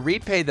Kelly to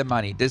repay the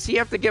money. Does he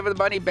have to give the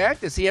money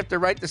back? Does he have to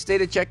write the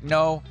state a check?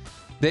 No.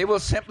 They will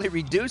simply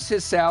reduce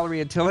his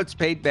salary until it's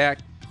paid back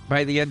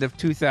by the end of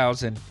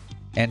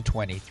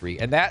 2023.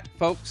 And that,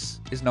 folks,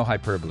 is no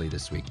hyperbole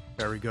this week.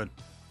 Very good.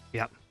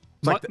 Yep.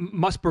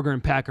 Musburger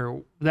and Packer,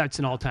 that's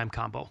an all-time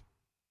combo.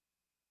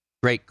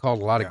 Great,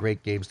 called a lot of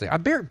great games there.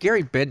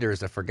 Gary Bender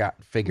is a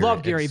forgotten figure.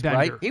 Love Gary Bender.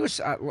 Right? He was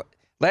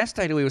last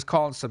night. He was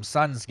calling some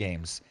Suns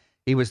games.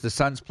 He was the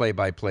Suns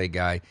play-by-play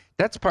guy.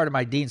 That's part of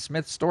my Dean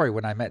Smith story.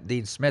 When I met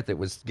Dean Smith, it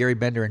was Gary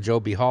Bender and Joe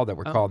B. Hall that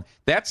were called.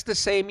 That's the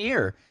same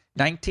year,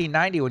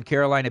 1990, when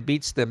Carolina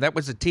beats them. That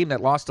was a team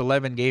that lost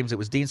 11 games. It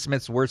was Dean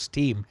Smith's worst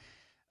team.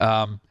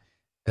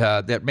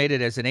 That made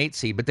it as an 8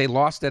 seed, but they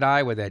lost at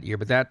Iowa that year.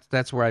 But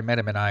that's where I met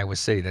him in Iowa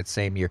City that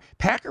same year.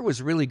 Packer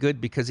was really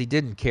good because he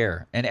didn't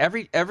care, and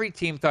every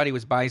team thought he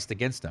was biased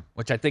against them,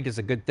 which I think is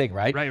a good thing,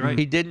 right? Right.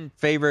 He didn't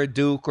favor a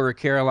Duke or a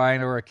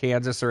Carolina or a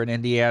Kansas or an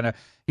Indiana.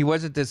 He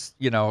wasn't this,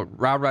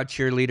 rah-rah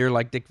cheerleader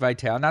like Dick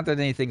Vitale. Not that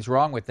anything's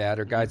wrong with that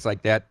or guys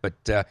like that,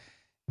 but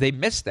they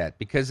missed that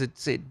because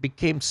it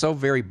became so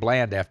very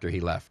bland after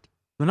he left.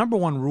 The number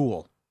one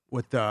rule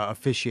with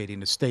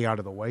officiating to stay out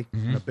of the way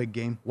in a big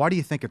game. Why do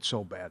you think it's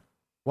so bad?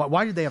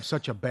 Why did they have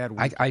such a bad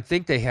week? I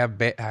think they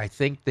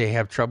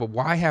have trouble.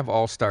 Why have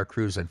all-star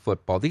crews in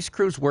football? These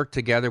crews work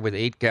together with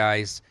 8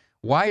 guys.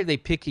 Why are they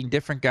picking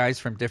different guys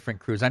from different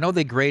crews? I know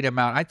they grade them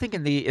out. I think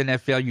in the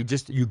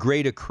NFL you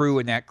grade a crew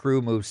and that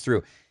crew moves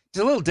through. It's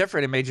a little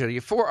different in Major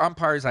League. 4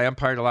 umpires. I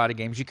umpired a lot of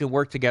games. You can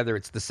work together.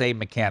 It's the same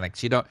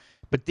mechanics. You don't.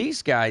 But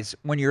these guys,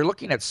 when you're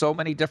looking at so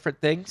many different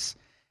things,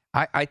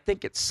 I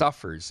think it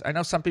suffers. I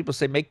know some people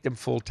say make them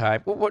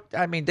full-time. Well,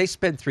 they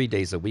spend 3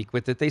 days a week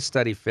with it. They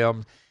study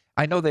film.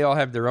 I know they all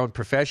have their own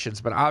professions,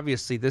 but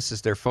obviously this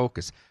is their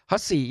focus.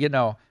 Hussey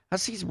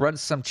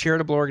runs some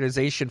charitable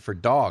organization for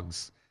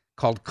dogs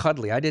called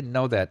Cuddly. I didn't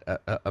know that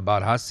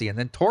about Hussey. And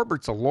then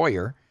Torbert's a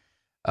lawyer.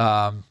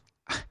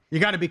 You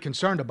got to be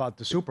concerned about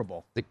the Super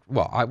Bowl.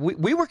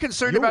 We were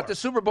concerned about the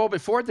Super Bowl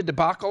before the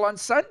debacle on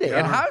Sunday. Yeah.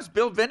 And how is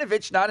Bill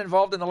Vinovich not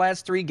involved in the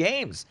last 3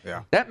 games?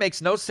 Yeah. That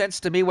makes no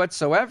sense to me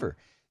whatsoever.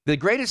 The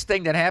greatest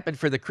thing that happened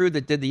for the crew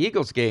that did the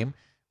Eagles game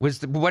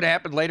was what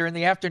happened later in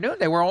the afternoon.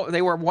 They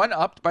were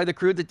one-upped by the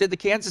crew that did the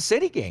Kansas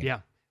City game. Yeah.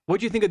 What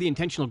do you think of the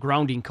intentional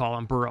grounding call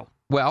on Burrow?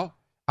 Well,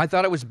 I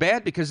thought it was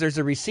bad because there's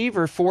a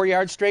receiver 4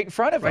 yards straight in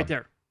front of him. Right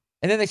there.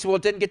 And then they said, well,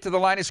 it didn't get to the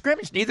line of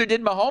scrimmage. Neither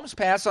did Mahomes'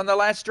 pass on the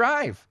last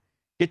drive.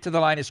 Get to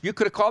the line. You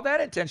could have called that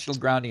intentional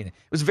grounding. It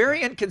was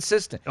very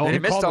inconsistent. They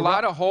missed a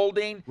lot of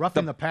holding.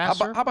 Roughing the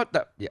passer? How about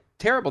that? Yeah,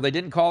 terrible. They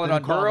didn't call it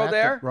on Burrow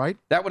there. Right.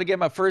 That would have given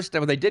him a first.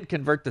 Well, they did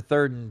convert the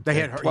 3rd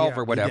and 12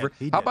 or whatever.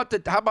 He did. How about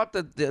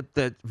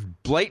the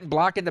blatant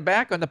block in the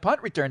back on the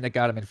punt return that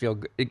got him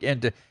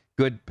into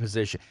good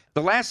position?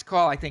 The last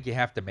call, I think you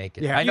have to make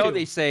it. Yeah, I know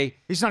they say,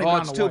 it's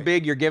too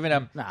big. You're giving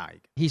him. Nah,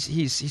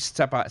 he's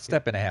step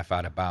and a half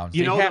out of bounds.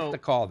 You have to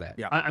call that.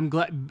 Yeah. I'm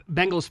glad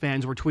Bengals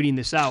fans were tweeting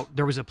this out.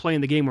 There was a play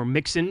in the game where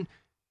Mixon,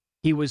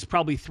 he was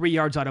probably 3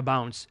 yards out of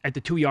bounds at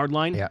the 2-yard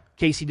line. Yeah.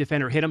 KC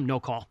defender hit him, no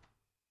call.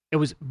 It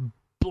was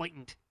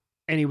blatant,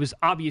 and he was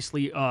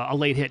obviously a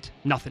late hit.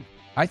 Nothing.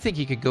 I think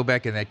you could go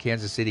back in that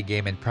Kansas City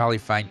game and probably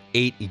find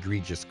 8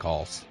 egregious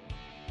calls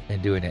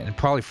in doing it, and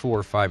probably 4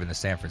 or 5 in the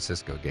San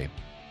Francisco game.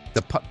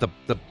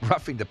 The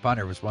roughing the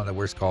punter was one of the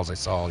worst calls I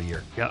saw all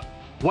year. Yeah.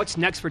 What's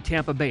next for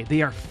Tampa Bay?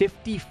 They are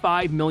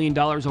 $55 million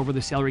over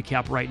the salary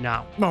cap right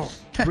now. No.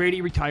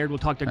 Brady retired. We'll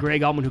talk to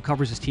Greg Allman, who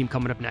covers his team,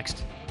 coming up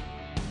next.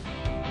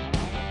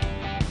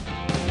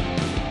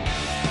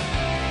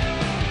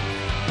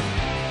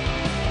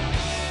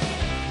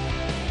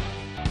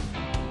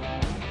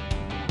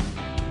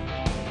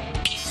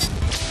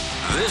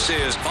 This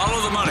is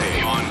Follow the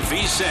Money on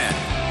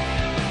VSiN.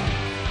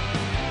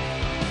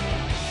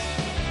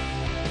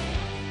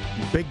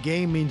 Big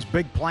game means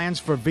big plans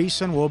for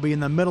VSiN. We'll be in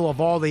the middle of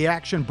all the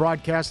action,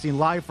 broadcasting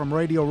live from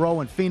Radio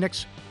Row in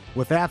Phoenix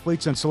with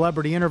athletes and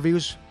celebrity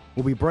interviews.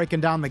 We'll be breaking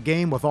down the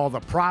game with all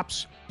the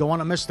props. Don't want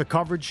to miss the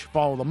coverage.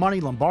 Follow the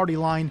Money, Lombardi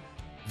Line,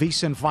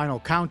 VSiN Final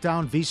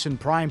Countdown, VSiN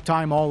Prime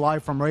Time, all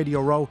live from Radio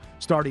Row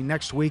starting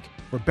next week.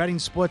 For betting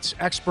splits,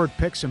 expert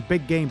picks, and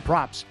big game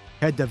props,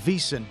 head to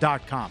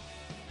VSiN.com.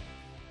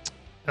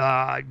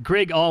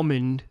 Greg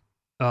Allman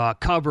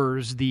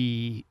covers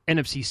the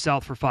NFC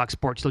South for Fox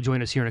Sports. He'll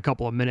join us here in a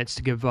couple of minutes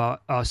to give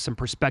us some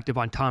perspective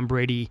on Tom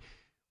Brady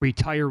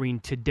retiring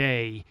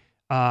today.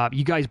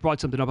 You guys brought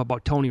something up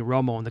about Tony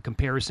Romo and the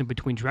comparison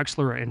between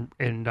Drexler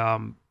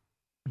and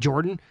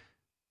Jordan.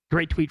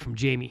 Great tweet from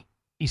Jamie.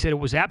 He said it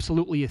was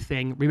absolutely a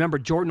thing. Remember,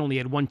 Jordan only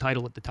had 1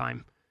 title at the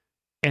time,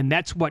 and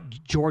that's what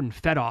Jordan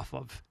fed off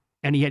of.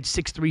 And he had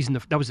 6 threes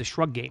that was a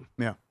shrug game.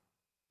 Yeah.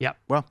 Yeah.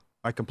 Well,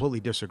 I completely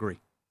disagree.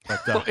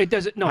 But Well, it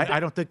doesn't. No, I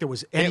don't think there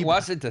was any. It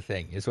wasn't a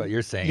thing, is what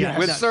you're saying. Yes.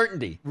 With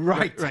certainty.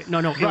 Right. Right.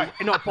 No, Right.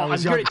 no, Paul.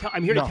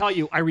 I'm here to tell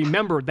you. I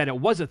remember that it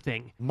was a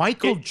thing.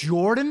 Michael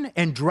Jordan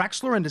and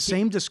Drexler in the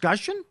same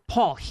discussion.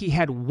 Paul, he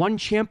had one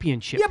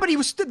championship. Yeah, but he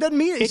was doesn't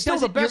mean he's still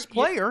the best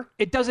player.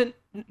 It doesn't.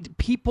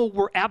 People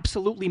were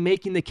absolutely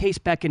making the case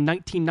back in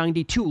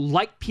 1992,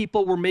 like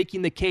people were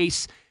making the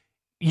case.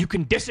 You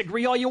can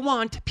disagree all you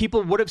want.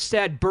 People would have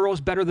said Burrow's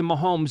better than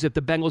Mahomes if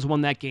the Bengals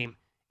won that game,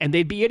 and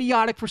they'd be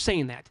idiotic for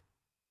saying that.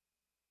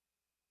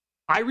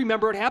 I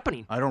remember it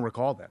happening. I don't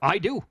recall that. I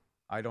do.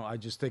 I don't. I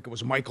just think it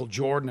was Michael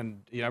Jordan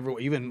and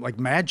even like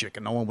Magic,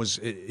 and no one was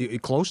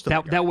close to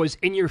that. That was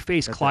in your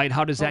face, Clyde.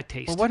 How does that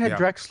taste? Well, what had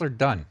Drexler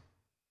done?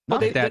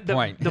 Well, at that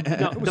point,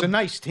 it was a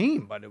nice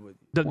team, but it was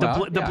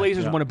the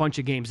Blazers won a bunch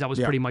of games. That was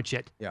pretty much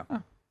it. Yeah.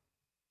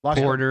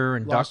 Porter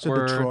and lost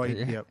Duckworth. to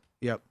Detroit.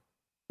 Yep.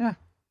 Yeah.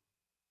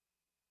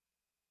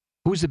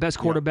 Who's the best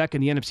quarterback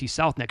in the NFC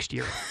South next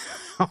year?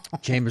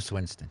 Jameis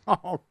Winston.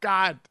 Oh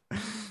God.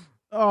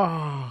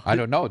 Oh. I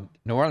don't know.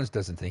 New Orleans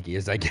doesn't think he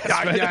is, I guess.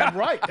 Yeah,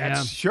 right.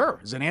 That's sure.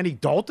 Is it Andy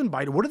Dalton?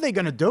 What are they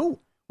going to do?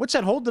 What's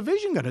that whole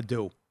division going to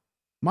do?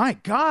 My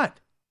God.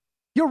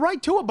 You're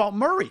right, too, about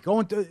Murray.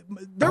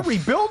 They're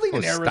rebuilding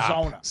in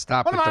Arizona.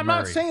 Stop well, with I'm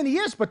not saying he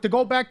is, but to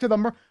go back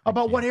to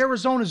about what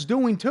Arizona's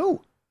doing,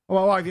 too.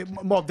 Well,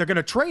 they're going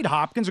to trade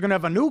Hopkins. They're going to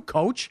have a new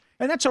coach,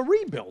 and that's a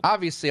rebuild.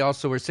 Obviously,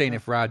 also, we're saying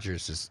if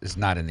Rodgers is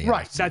not in the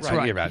right, NFC. That's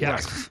right.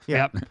 Yes.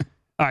 Yep.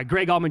 All right,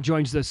 Greg Allman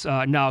joins us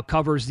now,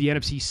 covers the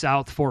NFC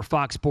South for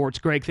Fox Sports.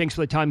 Greg, thanks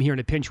for the time here in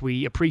a pinch.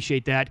 We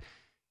appreciate that.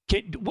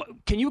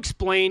 Can you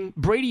explain?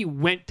 Brady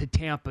went to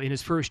Tampa in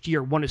his first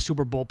year, won a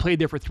Super Bowl, played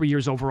there for 3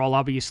 years overall,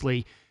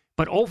 obviously.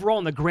 But overall,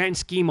 in the grand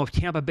scheme of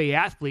Tampa Bay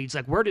athletes,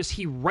 where does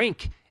he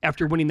rank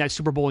after winning that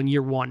Super Bowl in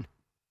year one?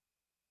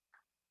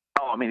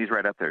 Oh, I mean, he's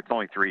right up there. It's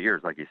only 3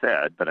 years, like you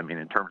said. But, I mean,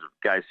 in terms of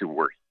guys who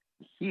were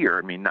here,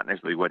 I mean, not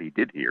necessarily what he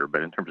did here,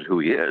 but in terms of who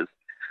he is,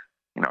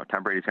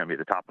 Tom Brady's going to be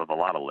at the top of a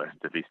lot of lists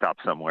if he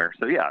stops somewhere.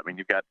 So, yeah, I mean,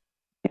 you've got,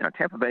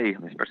 Tampa Bay,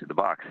 especially the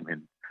Bucs, I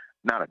mean,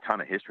 not a ton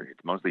of history.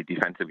 It's mostly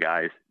defensive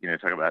guys.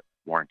 Talk about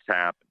Warren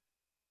Sapp,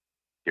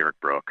 Derek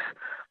Brooks,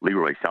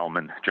 Leroy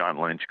Selman, John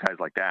Lynch, guys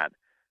like that.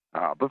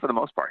 But for the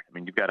most part, I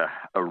mean, you've got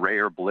a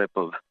rare blip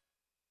of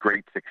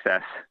great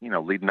success,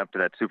 leading up to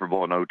that Super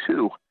Bowl in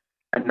 2002,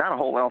 and not a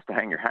whole else to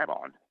hang your hat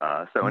on.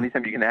 So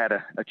anytime you can add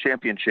a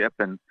championship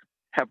and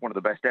have one of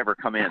the best ever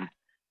come in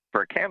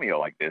for a cameo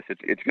like this,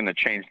 it's going to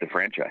change the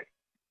franchise.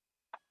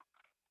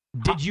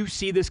 Did you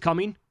see this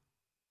coming?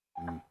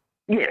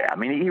 Yeah, I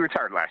mean, he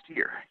retired last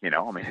year, I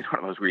mean, it's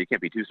one of those where you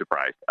can't be too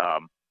surprised.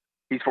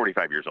 He's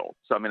 45 years old.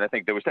 So, I mean, I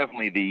think there was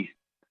definitely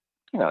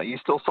you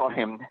still saw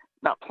him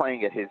not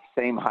playing at his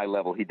same high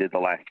level he did the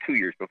last 2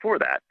 years before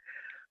that,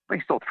 but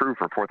he still threw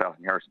for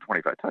 4,000 yards and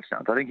 25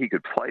 touchdowns. I think he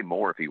could play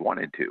more if he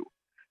wanted to.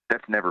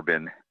 That's never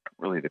been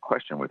really the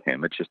question with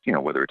him. It's just,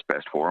 whether it's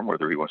best for him,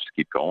 whether he wants to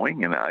keep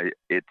going. And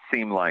it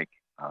seemed like,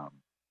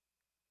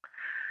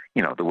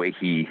 the way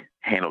he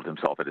handled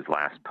himself at his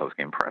last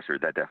post-game presser,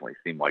 that definitely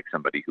seemed like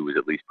somebody who was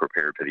at least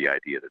prepared for the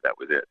idea that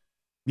was it.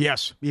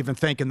 Yes, even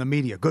thanking the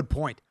media. Good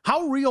point.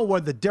 How real were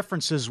the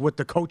differences with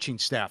the coaching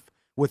staff,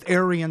 with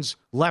Arians,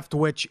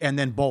 Leftwich, and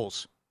then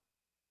Bowles?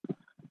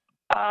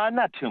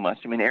 Not too much.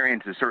 I mean,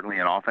 Arians is certainly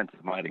an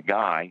offensive-minded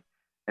guy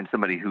and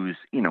somebody who's,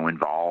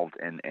 involved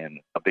and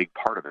a big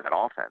part of that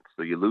offense.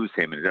 So you lose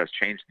him, and it does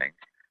change things.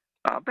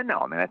 But no,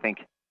 I mean, I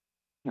think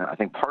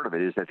part of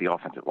it is that the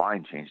offensive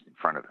line changed in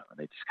front of him, and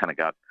they just kind of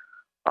got,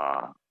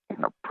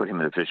 put him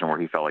in a position where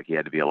he felt like he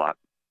had to be a lot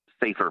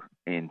safer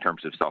in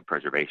terms of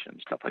self-preservation,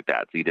 stuff like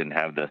that. So he didn't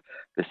have the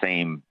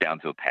same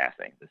downfield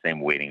passing, the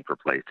same waiting for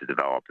plays to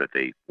develop that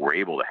they were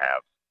able to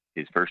have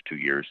his first 2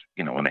 years,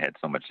 when they had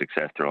so much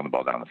success throwing the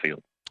ball down the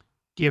field.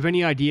 Do you have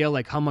any idea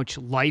how much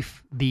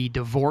life the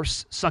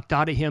divorce sucked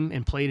out of him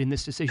and played in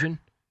this decision?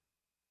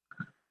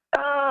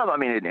 I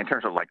mean, in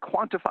terms of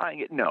quantifying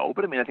it, no.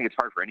 But I mean, I think it's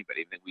hard for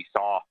anybody. I mean, we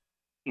saw,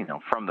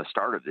 from the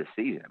start of this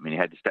season. I mean, he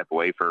had to step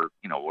away for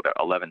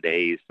 11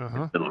 days,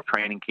 middle of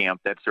training camp.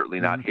 That's certainly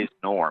not his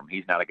norm.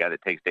 He's not a guy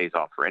that takes days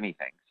off for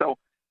anything. So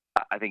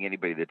I think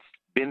anybody that's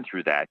been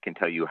through that can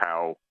tell you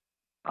how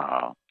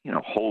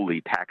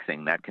wholly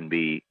taxing that can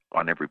be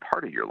on every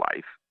part of your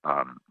life.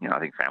 I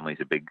think family is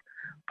a big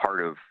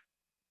part of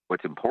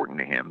what's important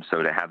to him.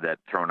 So to have that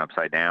thrown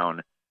upside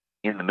down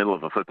in the middle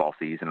of a football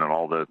season and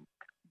all the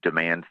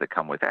demands that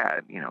come with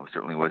that,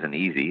 certainly wasn't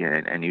easy.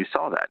 And you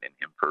saw that in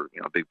him for,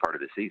 a big part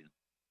of the season.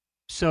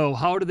 So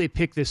how do they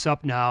pick this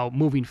up now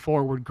moving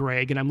forward,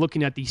 Greg? And I'm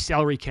looking at the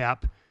salary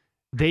cap.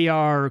 They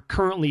are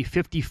currently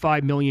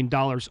 $55 million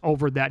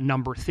over that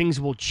number. Things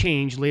will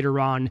change later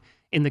on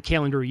in the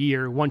calendar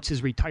year once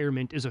his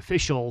retirement is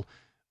official.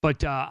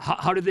 But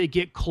how do they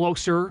get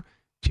closer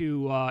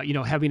to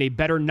having a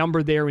better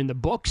number there in the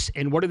books?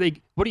 And what do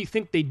you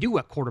think they do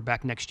at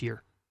quarterback next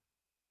year?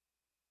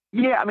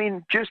 Yeah, I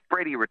mean, just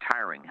Brady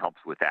retiring helps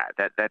with that.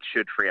 That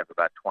should free up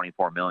about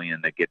 $24 million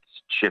that gets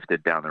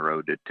shifted down the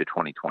road to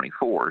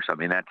 2024. So I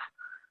mean, that's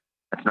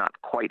That's not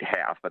quite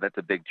half, but that's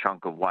a big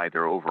chunk of why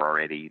they're over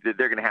already. They're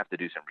going to have to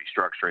do some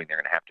restructuring. They're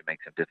going to have to make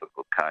some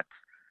difficult cuts.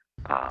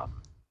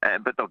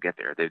 But they'll get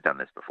there. They've done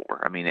this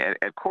before. I mean,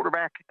 at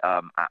quarterback,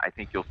 I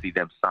think you'll see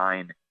them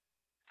sign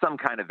some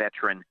kind of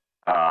veteran,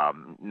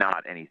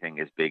 not anything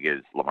as big as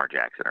Lamar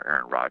Jackson or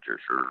Aaron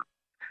Rodgers or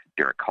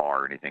Derek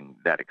Carr or anything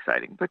that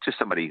exciting, but just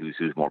somebody who's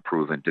more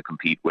proven to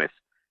compete with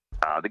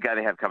the guy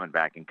they have coming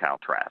back in Kyle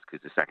Trask, who's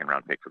a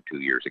second-round pick from 2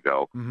 years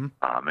ago. Mm-hmm.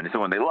 And it's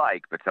someone they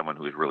like, but someone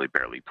who's really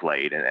barely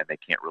played, and they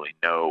can't really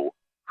know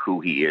who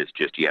he is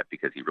just yet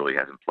because he really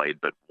hasn't played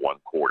but one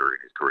quarter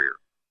in his career.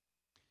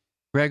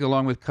 Greg,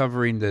 along with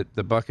covering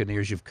the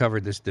Buccaneers, you've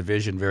covered this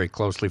division very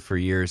closely for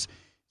years.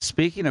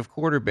 Speaking of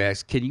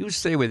quarterbacks, can you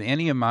say with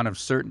any amount of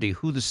certainty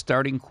who the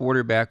starting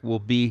quarterback will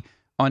be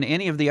on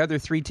any of the other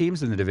three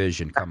teams in the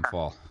division come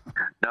fall?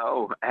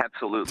 No,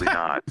 absolutely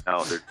not.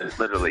 No, there's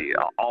literally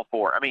all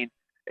four. I mean,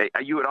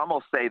 you would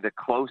almost say the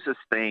closest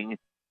thing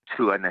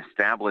to an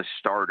established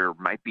starter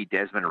might be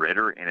Desmond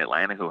Ridder in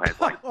Atlanta, who has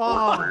like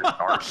 4 career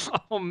starts.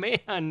 Oh,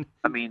 man.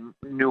 I mean,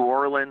 New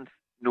Orleans,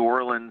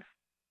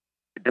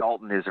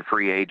 Dalton is a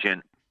free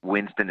agent.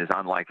 Winston is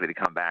unlikely to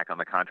come back on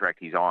the contract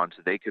he's on,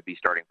 so they could be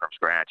starting from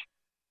scratch.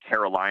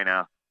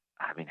 Carolina,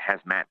 I mean, has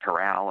Matt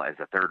Corral as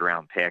a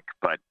third-round pick,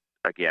 but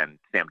again,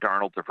 Sam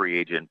Darnold's a free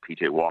agent.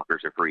 P.J.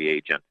 Walker's a free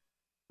agent.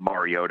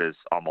 Mariota's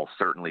almost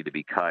certainly to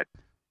be cut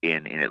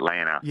in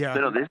Atlanta. Yeah.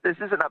 So no, this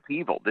is an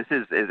upheaval. This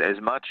is as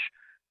much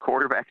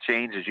quarterback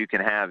change as you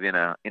can have in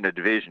a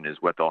division is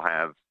what they'll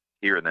have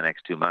here in the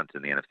next 2 months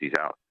in the NFC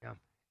South. Yeah.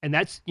 And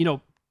that's,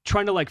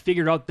 trying to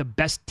figure out the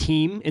best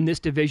team in this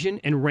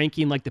division and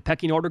ranking the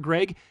pecking order,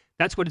 Greg.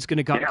 That's what it's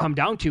going to come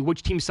down to.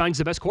 Which team signs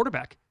the best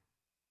quarterback?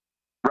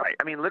 Right.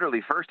 I mean,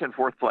 literally first and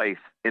fourth place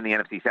in the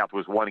NFC South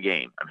was one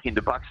game. I mean,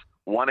 the Bucs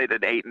won it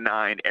at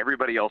 8-9.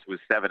 Everybody else was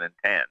 7-10.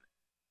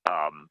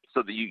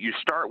 So you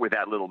start with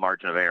that little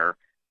margin of error.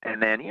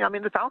 And then,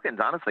 the Falcons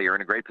honestly are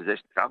in a great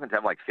position. The Falcons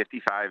have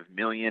 $55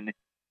 million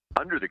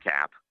under the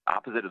cap,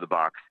 opposite of the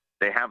Bucs.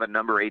 They have a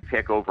number 8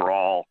 pick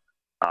overall.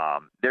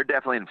 They're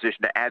definitely in a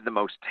position to add the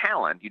most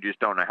talent. You just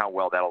don't know how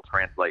well that'll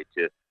translate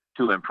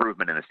to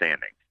improvement in the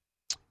standings.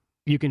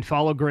 You can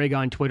follow Greg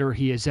on Twitter.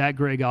 He is at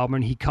Greg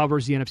Allman. He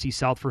covers the NFC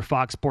South for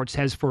Fox Sports,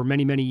 has for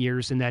many, many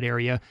years in that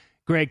area.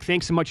 Greg,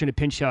 thanks so much in a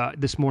pinch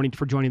this morning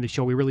for joining the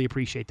show. We really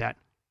appreciate that.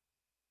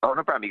 Oh,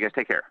 no problem. You guys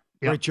take care.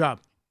 Great job.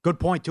 Good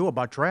point, too,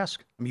 about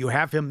Trask. I mean, you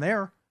have him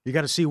there. You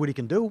got to see what he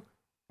can do.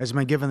 Has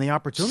been given the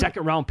opportunity.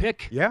 Second-round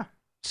pick. Yeah.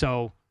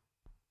 So,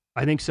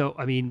 I think so.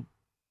 I mean,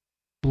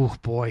 oh,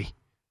 boy.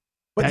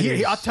 But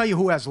I'll tell you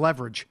who has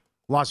leverage,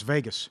 Las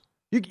Vegas.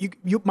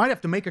 You might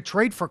have to make a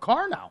trade for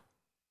Carr now.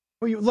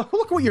 Well, look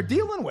what you're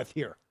dealing with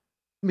here.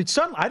 I mean,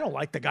 suddenly, I don't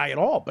like the guy at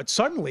all, but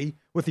suddenly,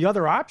 with the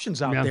other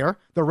options out there,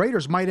 the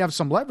Raiders might have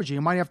some leverage. You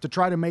might have to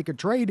try to make a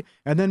trade,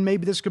 and then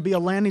maybe this could be a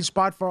landing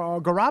spot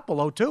for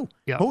Garoppolo, too.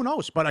 Yeah. Who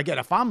knows? But again,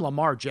 if I'm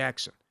Lamar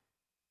Jackson,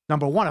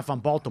 number one, if I'm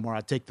Baltimore,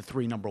 I'd take the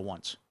 3 number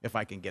ones if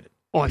I can get it.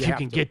 Oh, if you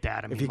can get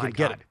that. I mean, if you my can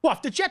get God. it. Well,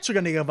 if the Jets are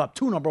going to give up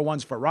 2 number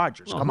ones for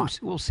Rodgers, come on.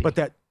 We'll see.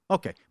 But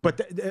okay. But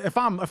if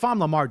I'm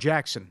Lamar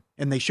Jackson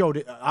and they showed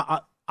it,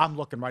 I'm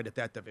looking right at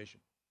that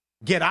division.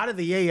 Get out of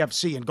the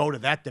AFC and go to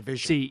that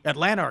division. See,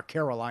 Atlanta or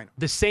Carolina.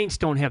 The Saints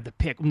don't have the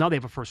pick. Now they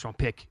have a first-round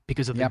pick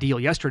because of the deal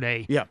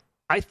yesterday. Yeah.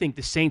 I think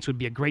the Saints would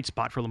be a great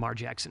spot for Lamar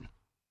Jackson.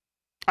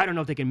 I don't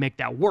know if they can make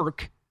that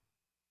work.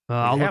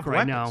 I'll look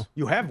right now.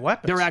 You have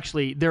weapons. They're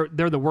actually they're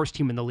the worst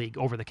team in the league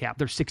over the cap.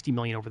 They're $60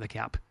 million over the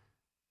cap.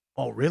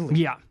 Oh, really?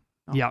 Yeah.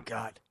 Oh, yeah.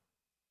 God.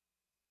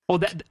 Oh,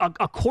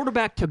 a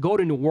quarterback to go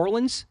to New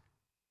Orleans,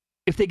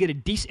 if they get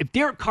if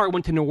Derek Carr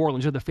went to New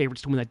Orleans, they're the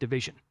favorites to win that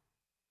division.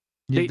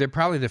 They're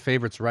probably the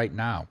favorites right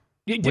now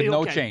with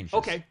no changes.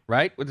 Okay.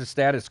 Right? With the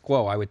status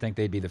quo, I would think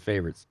they'd be the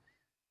favorites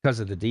because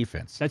of the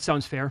defense. That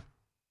sounds fair.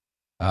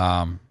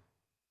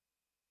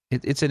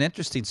 It's an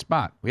interesting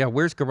spot. Yeah,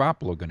 where's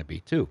Garoppolo going to be,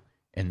 too,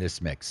 in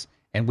this mix?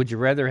 And would you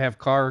rather have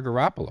Carr or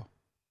Garoppolo?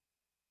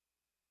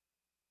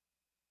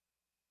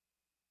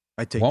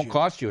 I take Won't Jimmy.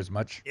 cost you as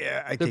much.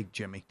 Yeah, I take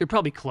Jimmy. They're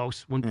probably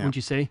close, wouldn't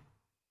you say?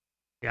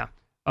 Yeah.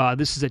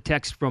 This is a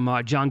text from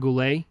John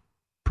Goulet,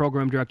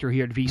 program director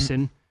here at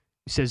VSiN.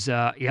 He says,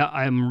 yeah,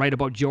 I'm right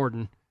about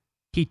Jordan.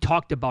 He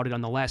talked about it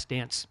on The Last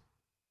Dance.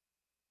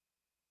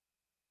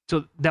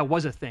 So that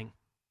was a thing.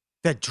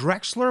 That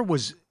Drexler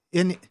was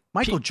in...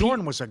 Michael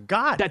Jordan was a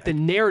god. That the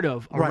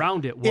narrative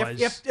around it was...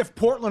 If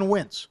Portland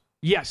wins.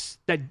 Yes,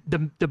 that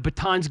the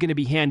baton's going to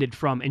be handed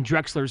from, and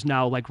Drexler's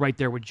now right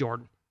there with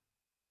Jordan.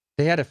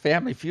 They had a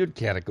Family Feud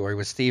category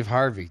with Steve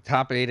Harvey.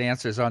 Top 8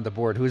 answers on the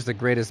board. Who's the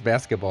greatest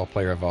basketball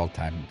player of all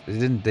time?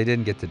 They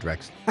didn't get to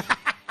Drexler.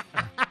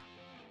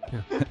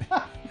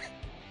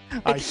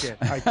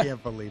 I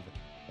can't believe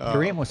it.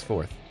 Kareem was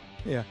 4th.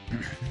 Yeah.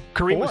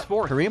 Kareem was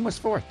 4th. Kareem was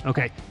 4th.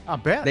 Okay. I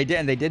bet. They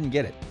didn't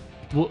get it.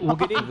 We'll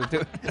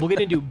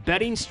get into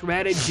betting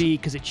strategy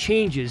because it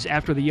changes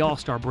after the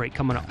All-Star break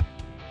coming up.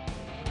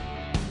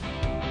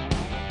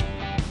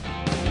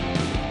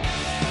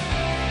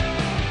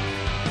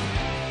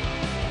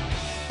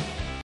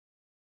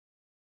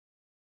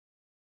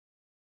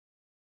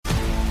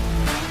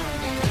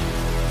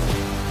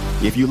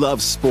 If you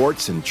love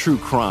sports and true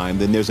crime,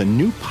 then there's a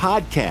new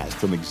podcast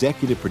from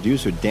executive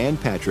producer Dan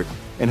Patrick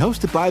and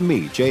hosted by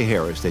me, Jay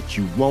Harris, that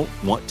you won't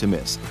want to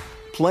miss.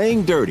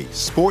 Playing Dirty: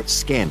 Sports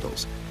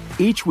Scandals.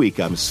 Each week,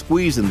 I'm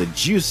squeezing the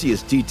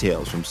juiciest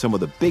details from some of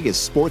the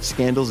biggest sports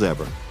scandals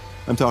ever.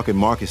 I'm talking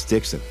Marcus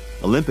Dixon,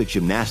 Olympic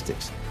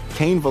gymnastics,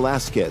 Cain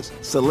Velasquez,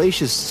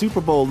 salacious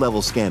Super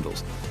Bowl-level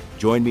scandals.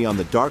 Join me on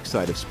the dark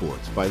side of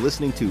sports by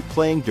listening to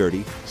Playing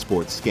Dirty: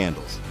 Sports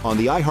Scandals on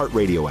the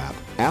iHeartRadio app,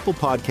 Apple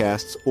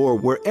Podcasts, or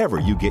wherever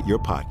you get your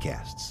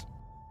podcasts.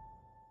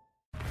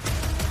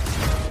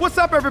 What's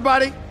up,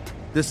 everybody?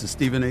 This is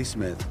Stephen A.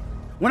 Smith.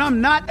 When I'm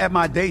not at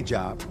my day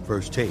job,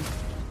 First Take,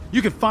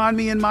 you can find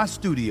me in my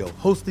studio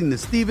hosting the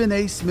Stephen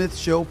A. Smith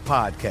Show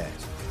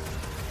podcast.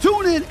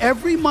 Tune in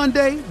every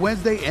Monday,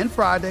 Wednesday, and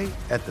Friday,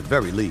 at the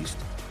very least,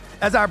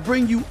 as I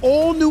bring you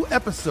all new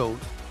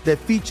episodes that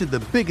feature the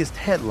biggest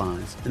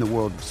headlines in the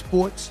world of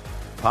sports,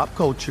 pop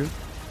culture,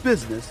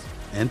 business,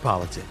 and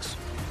politics.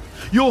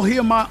 You'll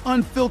hear my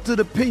unfiltered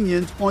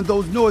opinions on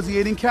those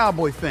nauseating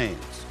Cowboy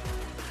fans,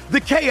 the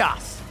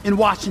chaos in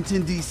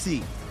Washington,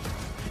 D.C.,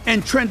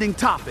 and trending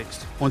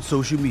topics on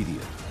social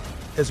media,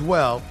 as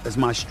well as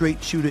my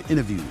straight shooter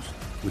interviews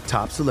with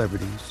top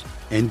celebrities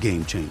and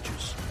game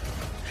changers.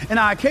 And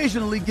I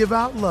occasionally give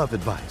out love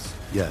advice.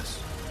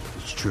 Yes,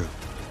 it's true.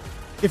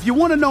 If you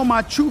want to know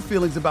my true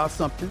feelings about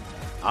something,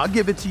 I'll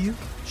give it to you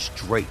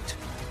straight.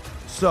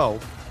 So,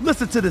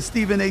 listen to the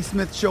Stephen A.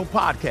 Smith Show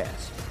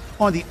podcast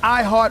on the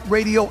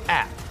iHeartRadio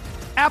app,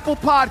 Apple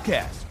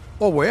Podcasts,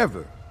 or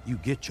wherever you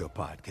get your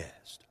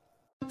podcast.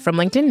 From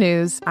LinkedIn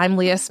News, I'm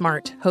Leah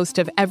Smart, host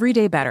of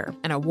Everyday Better,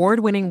 an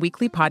award-winning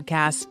weekly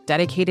podcast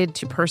dedicated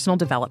to personal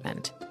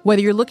development.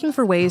 Whether you're looking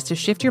for ways to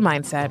shift your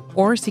mindset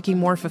or seeking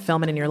more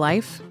fulfillment in your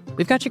life,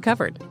 we've got you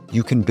covered.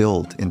 You can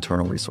build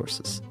internal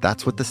resources.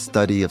 That's what the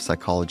study of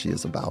psychology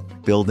is about,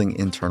 building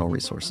internal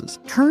resources.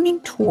 Turning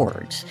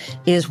towards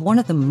is one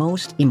of the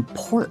most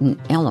important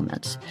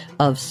elements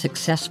of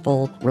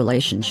successful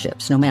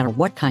relationships, no matter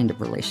what kind of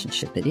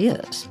relationship it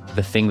is.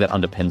 The thing that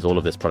underpins all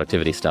of this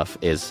productivity stuff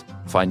is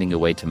finding a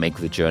way to make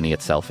the journey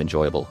itself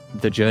enjoyable.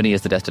 The journey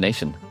is the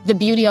destination. The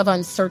beauty of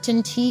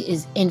uncertainty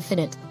is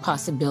infinite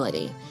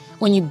possibility.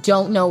 When you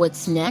don't know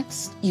what's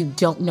next, you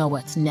don't know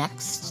what's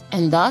next.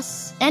 And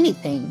thus,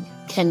 anything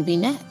can be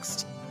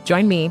next.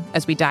 Join me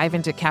as we dive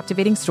into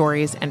captivating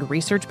stories and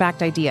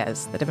research-backed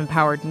ideas that have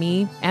empowered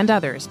me and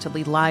others to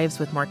lead lives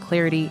with more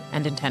clarity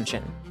and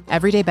intention.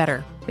 Everyday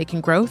Better,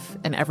 making growth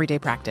an everyday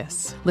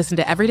practice. Listen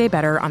to Everyday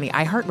Better on the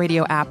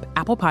iHeartRadio app,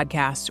 Apple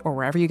Podcasts, or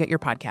wherever you get your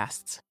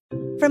podcasts.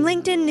 From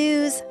LinkedIn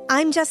News,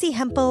 I'm Jessie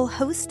Hempel,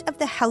 host of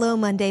the Hello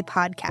Monday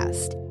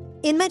podcast.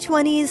 In my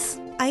 20s,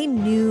 I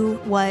knew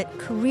what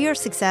career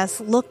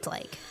success looked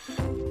like.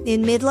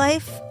 In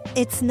midlife,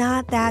 it's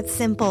not that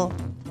simple.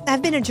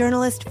 I've been a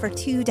journalist for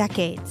 2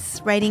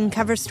 decades, writing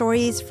cover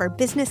stories for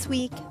Business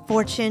Week,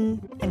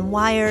 Fortune, and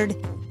Wired.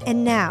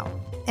 And now,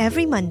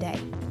 every Monday,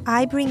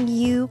 I bring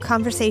you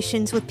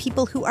conversations with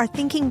people who are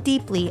thinking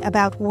deeply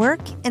about work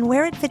and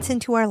where it fits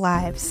into our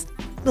lives.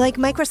 Like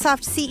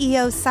Microsoft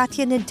CEO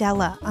Satya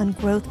Nadella on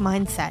growth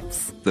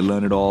mindsets. The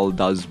learn-it-all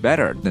does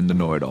better than the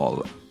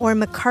know-it-all. Or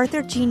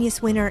MacArthur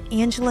Genius winner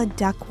Angela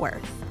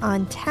Duckworth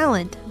on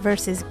talent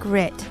versus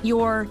grit.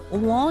 Your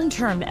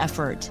long-term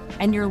effort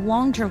and your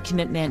long-term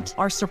commitment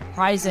are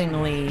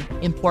surprisingly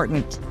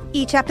important.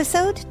 Each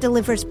episode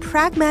delivers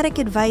pragmatic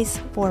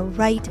advice for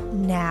right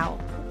now.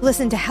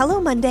 Listen to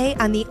Hello Monday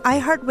on the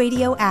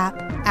iHeartRadio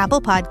app,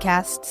 Apple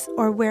Podcasts,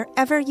 or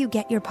wherever you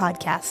get your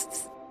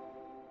podcasts.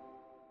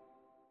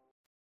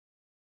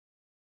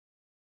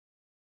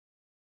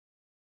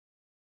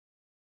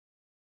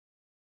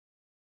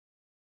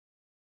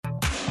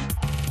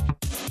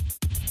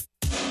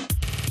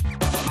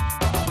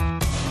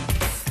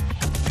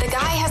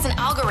 An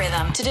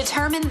algorithm to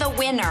determine the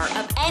winner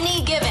of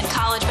any given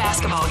college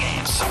basketball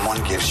game.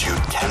 Someone gives you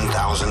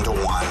 10,000 to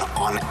 1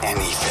 on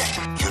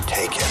anything. You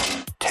take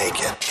it.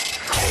 Take it.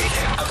 Take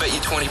it. I bet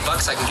you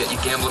 $20 I can get you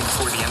gambling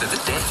before the end of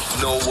the day.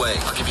 No way.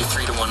 I'll give you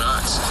 3 to 1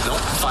 odds. Nope.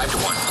 5 to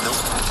 1. Nope.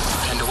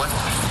 10 to 1.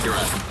 You're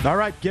on. All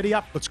right, giddy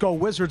up. Let's go.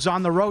 Wizards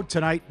on the road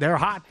tonight. They're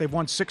hot. They've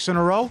won 6 in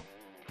a row.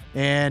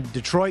 And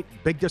Detroit,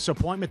 big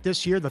disappointment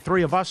this year. The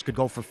 3 of us could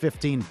go for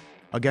 15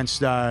 against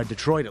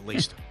Detroit at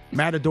least.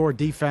 Matador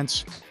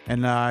defense,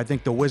 and I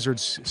think the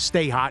Wizards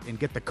stay hot and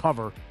get the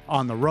cover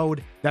on the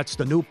road. That's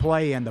the new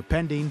play and the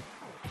pending.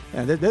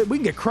 And we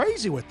can get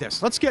crazy with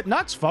this. Let's get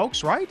nuts,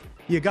 folks, right?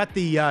 You got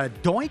the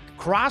doink,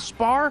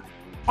 crossbar,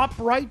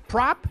 upright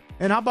prop,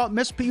 and how about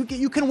miss?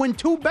 You can win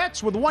 2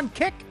 bets with 1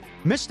 kick.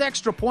 Missed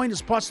extra point is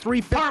plus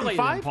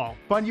 355,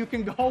 but you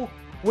can go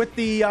with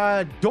the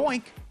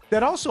doink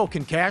that also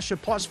can cash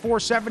at plus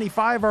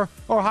 475 or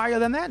higher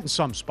than that in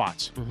some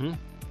spots. Mm-hmm.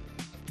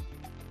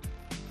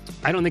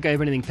 I don't think I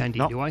have anything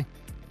pending, do I?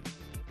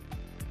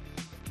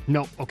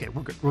 No. Okay,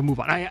 we're good. We'll move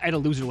on. I had a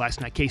loser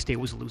last night. K-State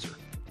was a loser.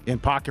 In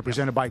Pocket,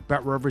 presented by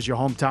Bet Rivers, your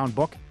hometown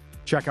book.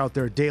 Check out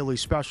their daily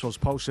specials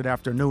posted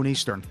after noon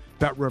Eastern.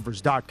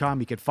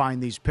 BetRivers.com. You can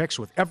find these picks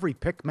with every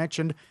pick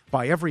mentioned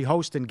by every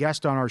host and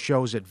guest on our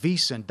shows at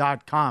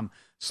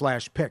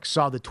vsin.com/picks.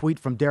 Saw the tweet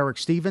from Derek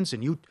Stevens,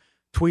 and you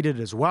tweeted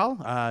as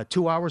well.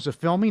 2 hours of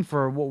filming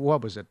for,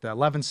 what was it,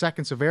 11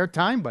 seconds of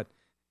airtime? But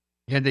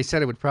yeah, they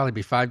said it would probably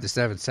be 5 to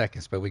 7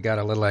 seconds, but we got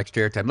a little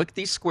extra airtime. Look,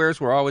 these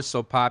squares were always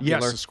so popular.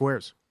 Yes, the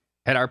squares.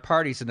 At our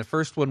parties, and the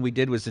first one we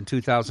did was in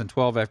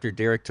 2012 after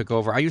Derek took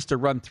over. I used to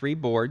run 3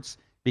 boards,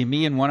 be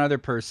me and one other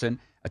person,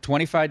 a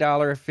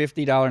 $25,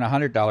 $50, and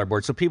 $100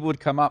 board. So people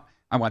would come up,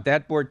 I want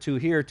that board, 2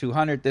 here,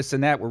 200, this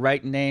and that. We're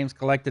writing names,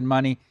 collecting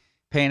money,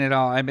 paying it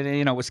all. I mean,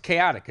 it was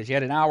chaotic because you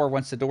had an hour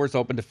once the doors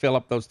opened to fill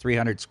up those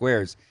 300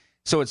 squares.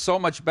 So it's so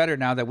much better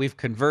now that we've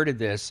converted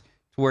this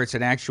to where it's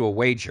an actual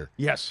wager.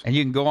 Yes. And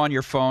you can go on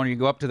your phone, you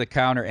go up to the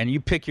counter, and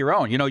you pick your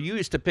own. You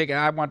used to pick,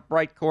 I want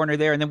right corner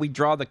there, and then we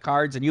draw the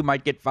cards, and you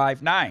might get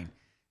 5-9.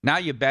 Now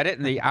you bet it,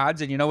 and the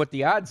odds, and you know what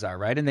the odds are,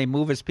 right? And they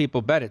move as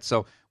people bet it.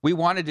 So we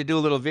wanted to do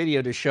a little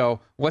video to show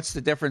what's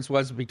the difference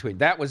was between.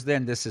 That was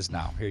then, this is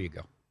now. Here you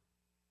go.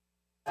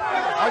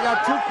 I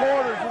got 2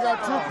 quarters. We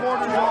got 2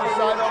 quarters on the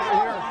side over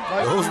here.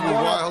 Right? Those were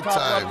wild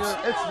times.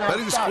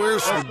 Betting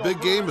squares for the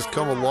big game has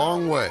come a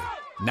long way.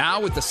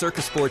 Now with the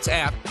Circus Sports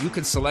app, you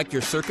can select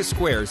your Circus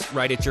Squares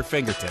right at your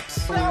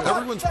fingertips.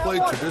 Everyone's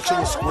played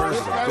traditional squares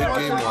at a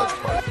big game watch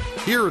party.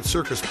 Here at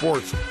Circus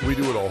Sports, we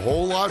do it a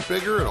whole lot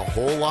bigger and a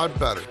whole lot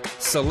better.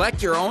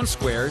 Select your own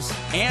squares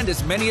and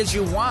as many as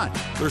you want.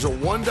 There's a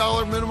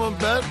 $1 minimum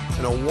bet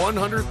and a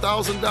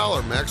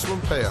 $100,000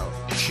 maximum payout.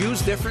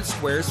 Choose different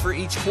squares for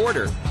each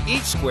quarter.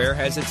 Each square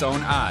has its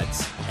own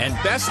odds. And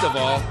best of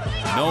all,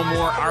 no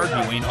more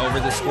arguing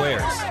over the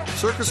squares.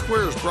 Circus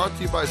Squares brought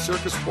to you by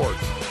Circus Sports,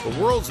 the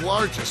world's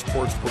largest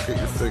sports book at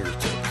your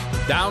fingertips.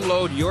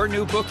 Download your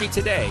new bookie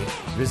today.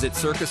 Visit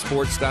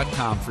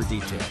circusports.com for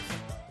details.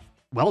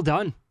 Well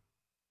done.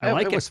 I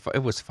like it.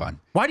 It was fun.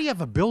 Why do you have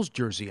a Bills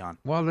jersey on?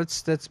 Well,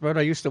 that's what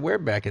I used to wear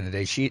back in the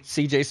day.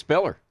 C.J.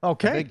 Spiller.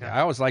 Okay.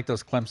 I always liked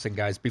those Clemson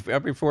guys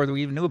before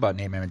we even knew about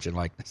name, image, and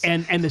likeness.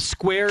 And the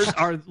squares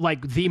are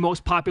like the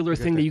most popular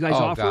thing that you guys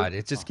offer? Oh, God.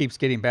 It just keeps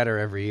getting better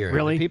every year.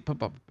 Really?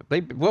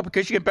 Well,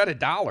 because you can bet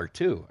 $1,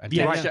 too. And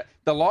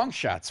the long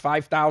shots,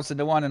 5,000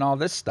 to 1 and all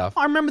this stuff.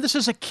 I remember this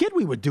as a kid.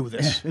 We would do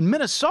this in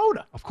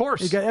Minnesota. Of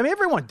course.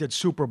 Everyone did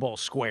Super Bowl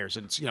squares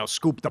and,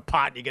 scoop the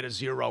pot and you get a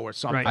 0 or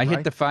something. Right. I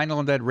hit the final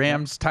in that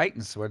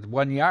Rams-Titans with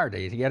 1 yard.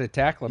 He had to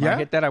tackle him. I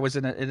hit that. I was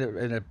in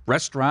a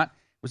restaurant.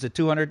 It was a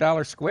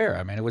 $200 square.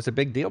 I mean, it was a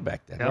big deal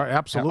back then. Right,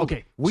 absolutely.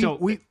 Okay.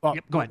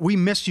 Go ahead. We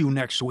miss you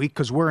next week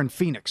because we're in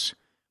Phoenix.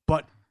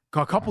 But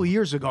a couple of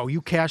years ago,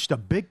 you cashed a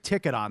big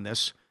ticket on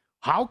this.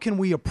 How can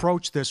we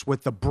approach this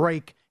with the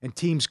break and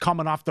teams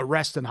coming off the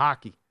rest in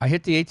hockey? I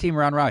hit the 18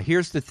 round.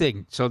 Here's the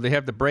thing. So they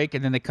have the break,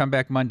 and then they come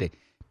back Monday.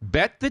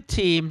 Bet the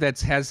team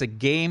that has a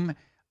game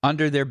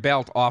under their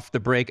belt off the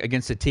break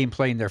against a team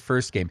playing their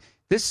first game.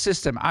 This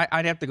system,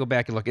 I'd have to go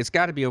back and look. It's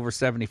got to be over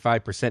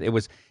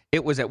 75%.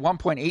 It was at one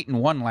point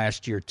 8-1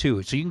 last year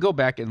too. So you can go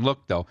back and look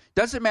though.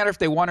 Doesn't matter if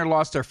they won or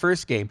lost their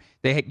first game.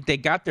 They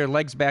got their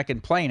legs back in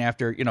playing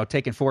after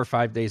taking 4 or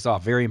 5 days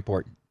off. Very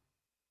important.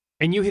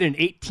 And you hit an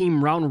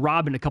 8-team round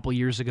robin a couple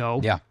years ago.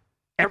 Yeah.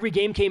 Every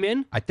game came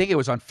in? I think it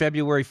was on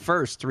February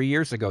 1st, 3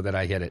 years ago that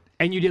I hit it.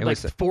 And you did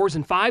 4s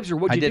and 5s, or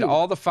what did you do? I did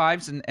all the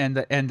 5s and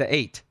the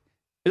 8.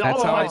 All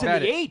the 5s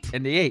and the 8?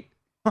 And the 8.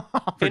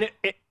 And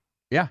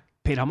yeah.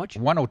 Paid how much?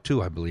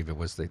 102, I believe it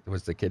was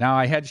the kid. Now,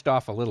 I hedged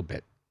off a little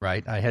bit,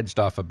 right? I hedged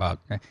off about,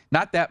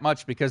 not that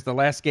much because the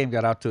last game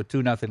got out to a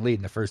 2-0 lead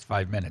in the first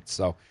 5 minutes.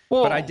 So,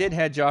 but I did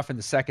hedge off in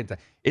the second.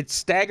 It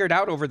staggered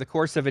out over the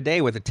course of a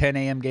day with a 10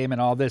 a.m. game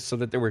and all this so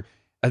that there was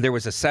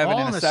a 7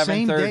 and a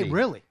 7:30.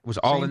 Really? It was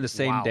all in the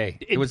same day.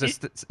 It was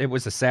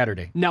a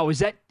Saturday. Now, is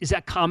that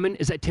common?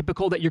 Is that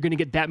typical that you're going to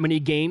get that many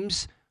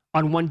games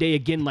on one day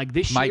again like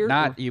this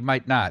year? You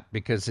might not,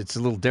 because it's a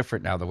little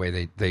different now the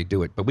way they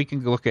do it. But we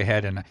can look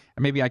ahead, and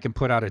maybe I can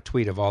put out a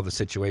tweet of all the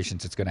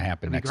situations that's going to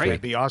happen next week.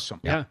 That'd be awesome.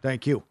 Yeah.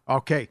 Thank you.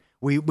 Okay.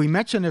 We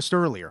mentioned this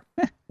earlier.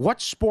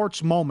 What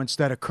sports moments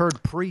that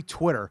occurred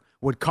pre-Twitter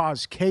would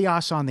cause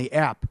chaos on the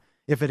app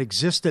if it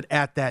existed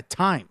at that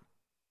time?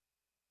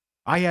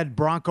 I had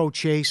Bronco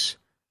Chase.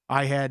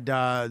 I had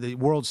the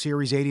World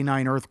Series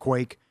 89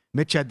 earthquake.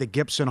 Mitch had the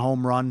Gibson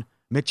home run.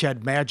 Mitch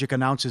had Magic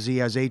announces he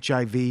has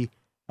HIV.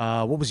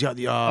 What was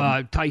the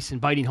other? Tyson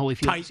biting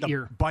Holyfield's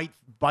ear.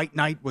 Bite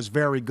night was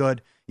very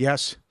good.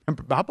 Yes.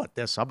 How about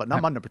this? How about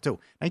number 2?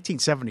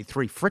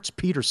 1973, Fritz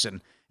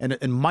Peterson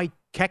and Mike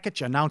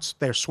Kekich announced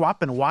they're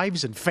swapping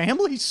wives and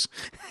families.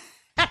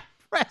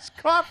 Press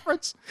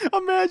conference.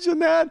 Imagine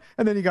that.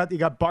 And then you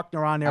got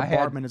Buckner on there,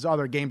 Bartman, his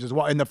other games as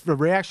well. And the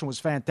reaction was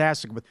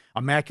fantastic with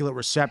immaculate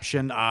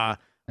reception.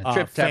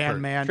 Trip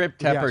Tepper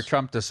yes.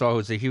 trumped us all.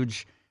 Who's a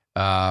huge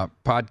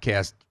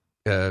podcast,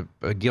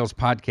 Gil's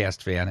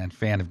podcast fan and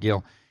fan of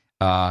Gil,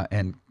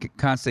 and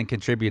constant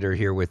contributor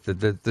here with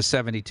the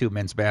 72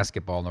 men's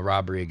basketball and the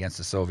robbery against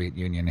the Soviet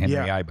Union. Henry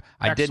Ibe.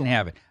 I didn't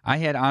have it. I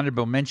had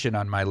honorable mention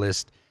on my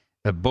list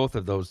of both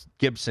of those,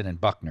 Gibson and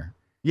Buckner.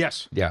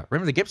 Yes. Yeah.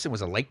 Remember, the Gibson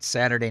was a late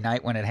Saturday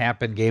night when it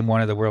happened, Game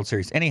 1 of the World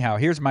Series. Anyhow,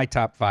 here's my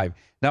top 5.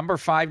 Number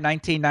 5,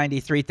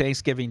 1993,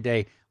 Thanksgiving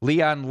Day.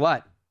 Leon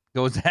Lutt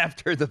goes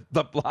after the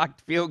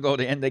blocked field goal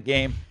to end the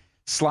game,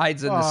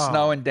 slides in the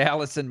snow in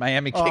Dallas, and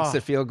Miami kicks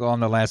the field goal on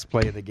the last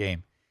play of the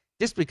game.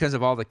 Just because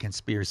of all the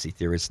conspiracy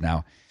theorists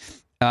now.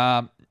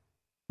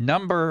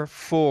 Number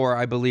 4,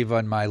 I believe,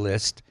 on my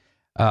list,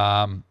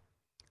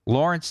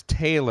 Lawrence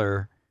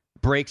Taylor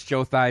breaks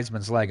Joe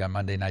Theismann's leg on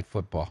Monday Night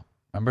Football.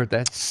 Remember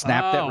that?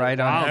 Snapped it right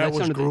on. That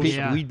was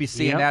gruesome. We'd be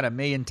seeing that a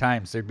million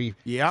times. There'd be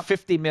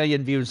 50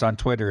 million views on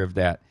Twitter of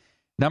that.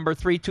 Number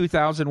 3,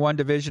 2001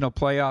 divisional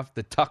playoff,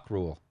 the Tuck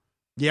rule.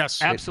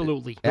 Yes.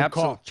 Absolutely.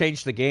 Absolutely.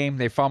 Changed the game.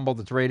 They fumbled.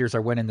 The Raiders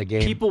are winning the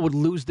game. People would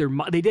lose their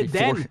mind. They did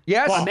then.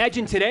 Yes. Well,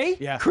 imagine today.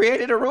 Yeah.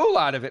 Created a rule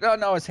out of it. Oh,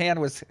 no, his hand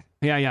was.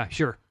 Yeah,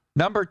 sure.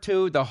 Number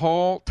 2, the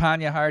whole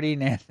Tanya Harding,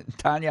 Nancy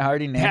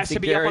has to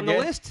be Kerrigan. up on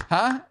the list?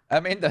 Huh?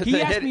 I mean,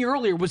 he asked me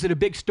earlier, was it a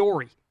big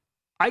story?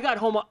 I got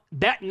home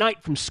that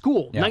night from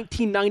school,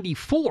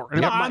 1994.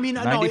 No, I mean,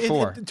 no,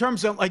 in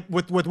terms of like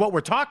with what we're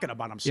talking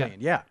about, I'm saying,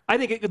 yeah. I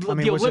think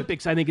the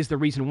Olympics, I think, is the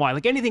reason why.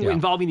 Like anything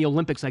involving the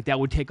Olympics like that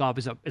would take off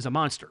as a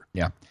monster.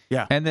 Yeah.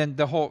 And then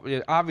the whole,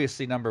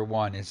 obviously, number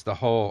 1 is the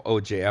whole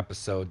OJ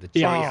episode. The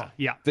trial.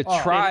 The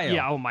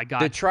trial. Oh my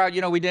God. The trial.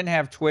 We didn't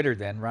have Twitter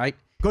then, right?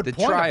 Good the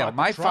point trial. about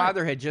My the trial.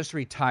 father had just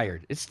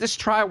retired. This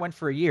trial went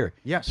for a year.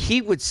 Yes.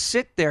 He would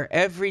sit there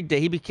every day.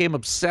 He became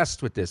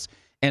obsessed with this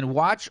and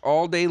watch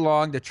all day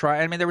long the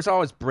trial. I mean, there was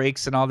always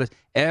breaks and all this.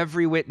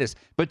 Every witness.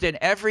 But then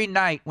every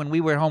night when we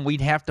were home,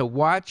 we'd have to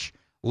watch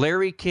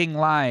Larry King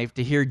live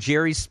to hear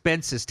Jerry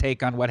Spence's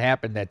take on what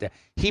happened that day.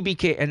 He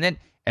became,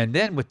 and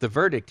then with the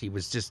verdict, he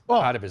was just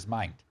out of his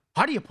mind.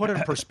 How do you put it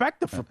in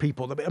perspective for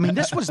people? I mean,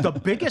 this was the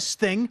biggest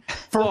thing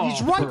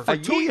he's right for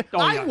 2 years.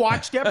 I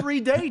watched every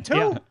day too.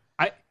 Yeah.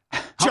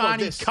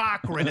 Johnny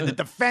Cochran and the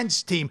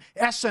defense team.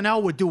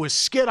 SNL would do a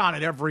skit on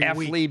it every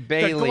week. Lee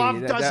Bailey. The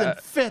glove doesn't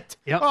fit.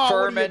 Yep.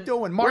 Furman. What are you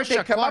doing? Where'd they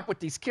Marsha come Clark? up with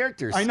these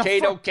characters? I know.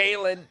 Cato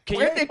Kalin.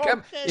 Where'd they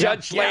come?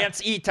 Judge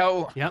Lance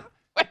Ito. Yep.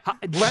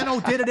 Leno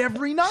did it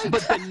every night.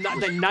 But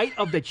the night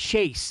of the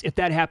chase, if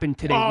that happened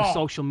today with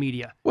social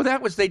media. Well,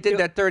 they did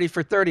that 30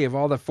 for 30 of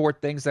all the 4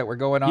 things that were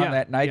going on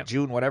that night,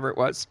 June, whatever it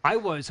was.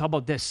 How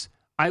about this?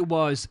 I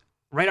was,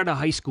 right out of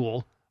high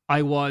school,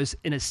 I was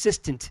an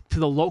assistant to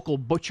the local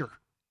butcher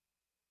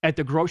at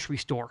the grocery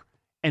store.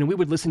 And we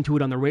would listen to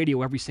it on the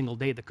radio every single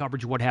day, the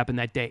coverage of what happened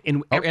that day.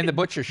 And in the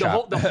butcher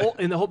shop.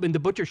 In the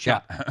butcher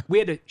shop. We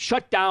had to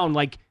shut down,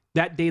 like,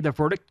 that day, the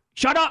verdict.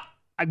 Shut up!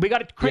 We got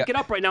to crank it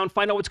up right now and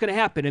find out what's going to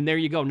happen. And there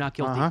you go, not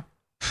guilty.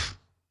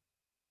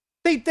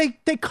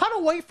 They cut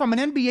away from an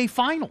NBA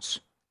Finals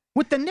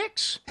with the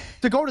Knicks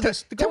to go to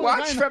this. To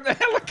watch from the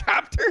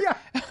helicopter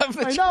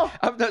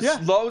of the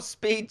slow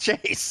speed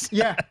chase.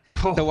 Yeah.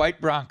 The white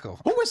Bronco.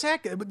 Who was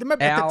that?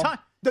 Remember, at the time,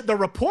 the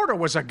reporter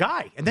was a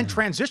guy and then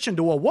transitioned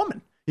to a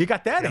woman. You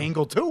got that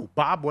angle too.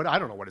 Bob, I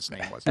don't know what his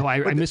name was. No,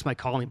 I missed my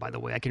calling, by the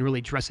way. I can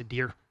really dress a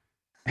deer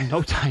in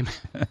no time.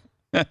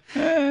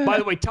 By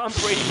the way, Tom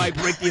Brady might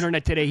break the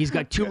internet today. He's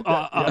got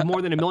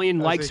more than 1 million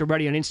likes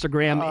already on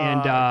Instagram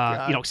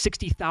and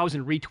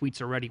 60,000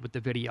 retweets already with the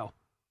video.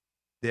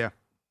 Yeah.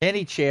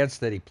 Any chance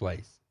that he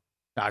plays?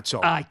 Not so.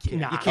 You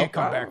can't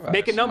come back.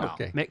 Make a number.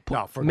 Okay. Make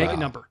a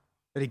number.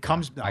 That he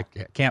comes. No. I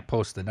can't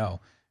post the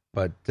no,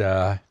 but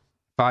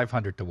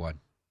 500 to 1.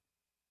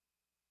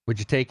 Would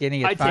you take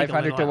any at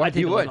 500 to 1?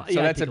 You would.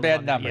 So that's a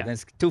bad number. Yeah.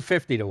 That's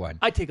 250 to 1.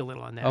 I'd take a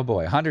little on that. Oh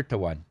boy, 100 to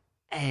 1.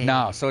 Hey.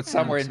 No, so it's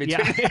somewhere in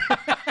between.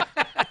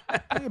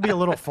 It'd be a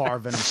little far,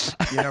 Venom.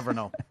 You never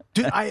know.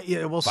 Dude,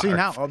 we'll see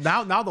now.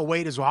 Now the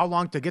wait is how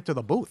long to get to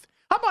the booth.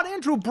 How about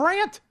Andrew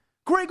Brandt?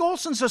 Greg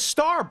Olson's a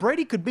star.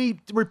 Brady could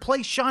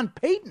replace Sean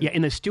Payton. Yeah,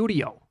 in the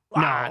studio.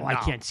 No, I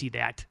can't see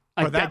that.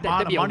 For that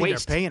amount of money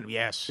waste. they're paying,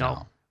 yes.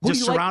 No.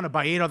 Just surrounded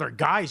by 8 other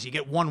guys, you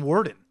get one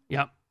word in.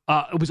 Yeah.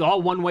 It was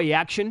all one-way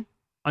action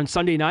on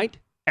Sunday night.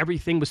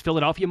 Everything was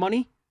Philadelphia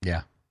money.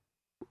 Yeah.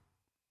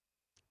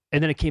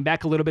 And then it came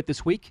back a little bit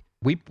this week.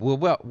 You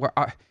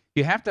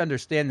have to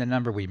understand the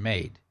number we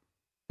made.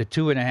 The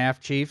 2.5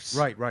 Chiefs.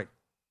 Right.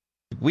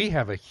 We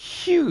have a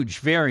huge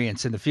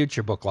variance in the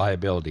future book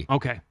liability.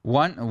 Okay.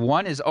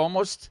 One is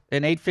almost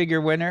an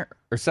 8-figure winner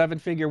or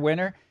 7-figure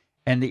winner,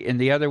 and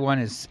the other one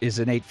is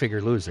an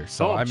 8-figure loser.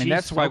 So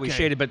that's why we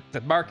shaded, but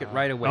the market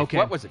right away. Okay.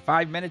 What was it?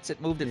 5 minutes?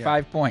 It moved at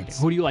 5 points.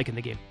 Who do you like in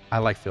the game? I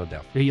like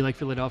Philadelphia. Do you like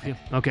Philadelphia?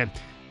 Okay.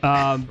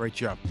 Great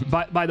job.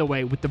 By the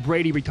way, with the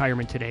Brady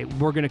retirement today,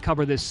 we're going to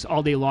cover this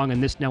all day long on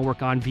this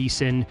network on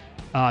VSiN.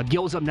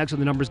 Gil's up next with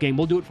the numbers game.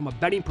 We'll do it from a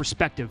betting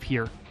perspective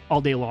here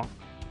all day long.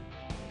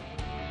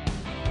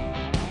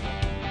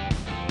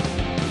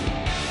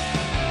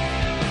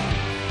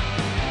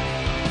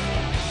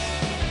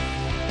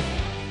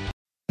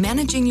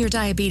 Managing your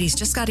diabetes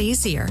just got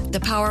easier. The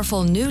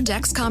powerful new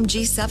Dexcom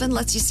G7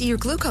 lets you see your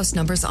glucose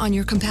numbers on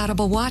your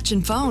compatible watch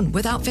and phone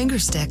without finger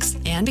sticks.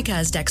 And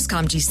because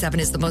Dexcom G7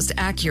 is the most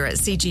accurate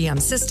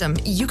CGM system,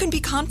 you can be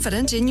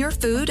confident in your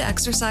food,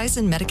 exercise,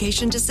 and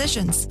medication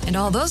decisions. And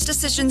all those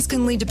decisions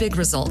can lead to big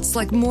results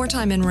like more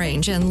time in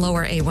range and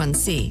lower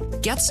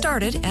A1C. Get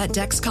started at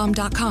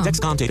Dexcom.com.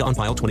 Dexcom data on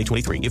file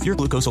 2023. If your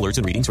glucose alerts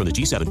and readings from the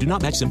G7 do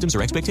not match symptoms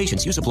or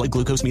expectations, use a blood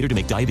glucose meter to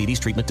make diabetes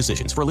treatment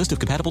decisions. For a list of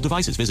compatible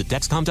devices, visit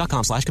Dexcom.com/compatibility.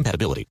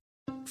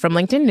 From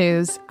LinkedIn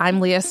News,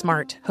 I'm Leah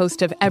Smart,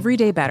 host of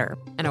Everyday Better,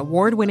 an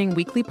award-winning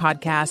weekly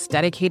podcast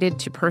dedicated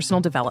to personal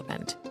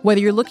development.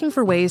 Whether you're looking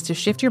for ways to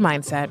shift your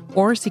mindset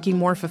or seeking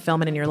more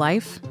fulfillment in your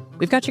life,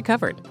 we've got you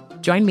covered.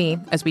 Join me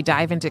as we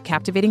dive into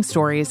captivating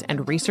stories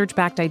and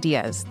research-backed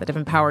ideas that have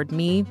empowered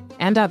me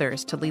and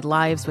others to lead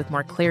lives with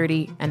more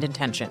clarity and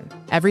intention.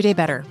 Everyday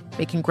Better,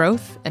 making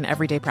growth an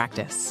everyday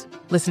practice.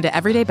 Listen to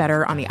Everyday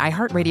Better on the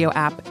iHeartRadio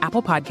app,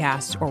 Apple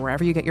Podcasts, or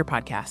wherever you get your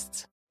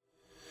podcasts.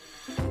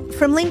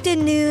 From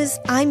LinkedIn News,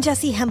 I'm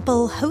Jessie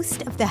Hempel,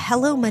 host of the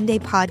Hello Monday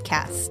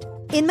podcast.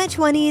 In my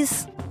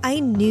 20s, I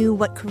knew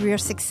what career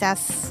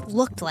success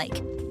looked like.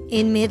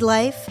 In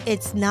midlife,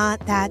 it's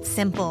not that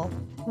simple.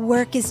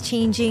 Work is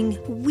changing,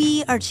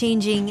 we are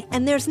changing,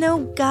 and there's no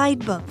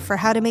guidebook for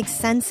how to make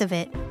sense of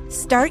it.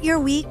 Start your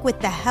week with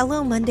the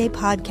Hello Monday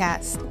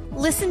podcast.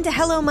 Listen to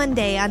Hello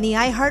Monday on the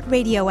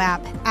iHeartRadio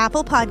app,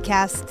 Apple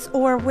Podcasts,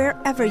 or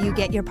wherever you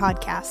get your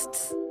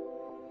podcasts.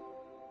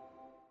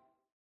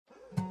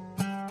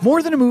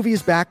 More Than a Movie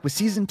is back with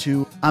Season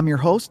 2. I'm your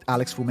host,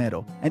 Alex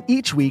Fumero, and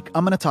each week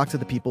I'm going to talk to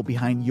the people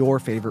behind your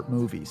favorite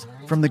movies.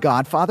 From The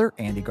Godfather,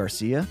 Andy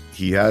Garcia.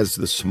 He has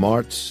the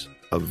smarts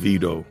of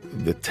Vito,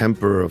 the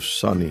temper of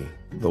Sonny,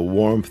 the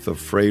warmth of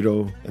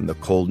Fredo, and the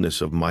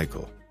coldness of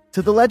Michael.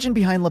 To the legend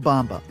behind La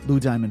Bamba, Lou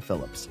Diamond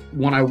Phillips.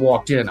 When I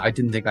walked in, I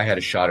didn't think I had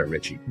a shot at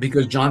Richie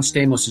because John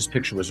Stamos'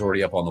 picture was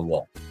already up on the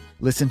wall.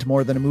 Listen to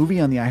More Than a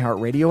Movie on the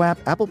iHeartRadio app,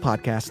 Apple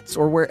Podcasts,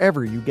 or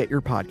wherever you get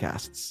your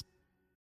podcasts.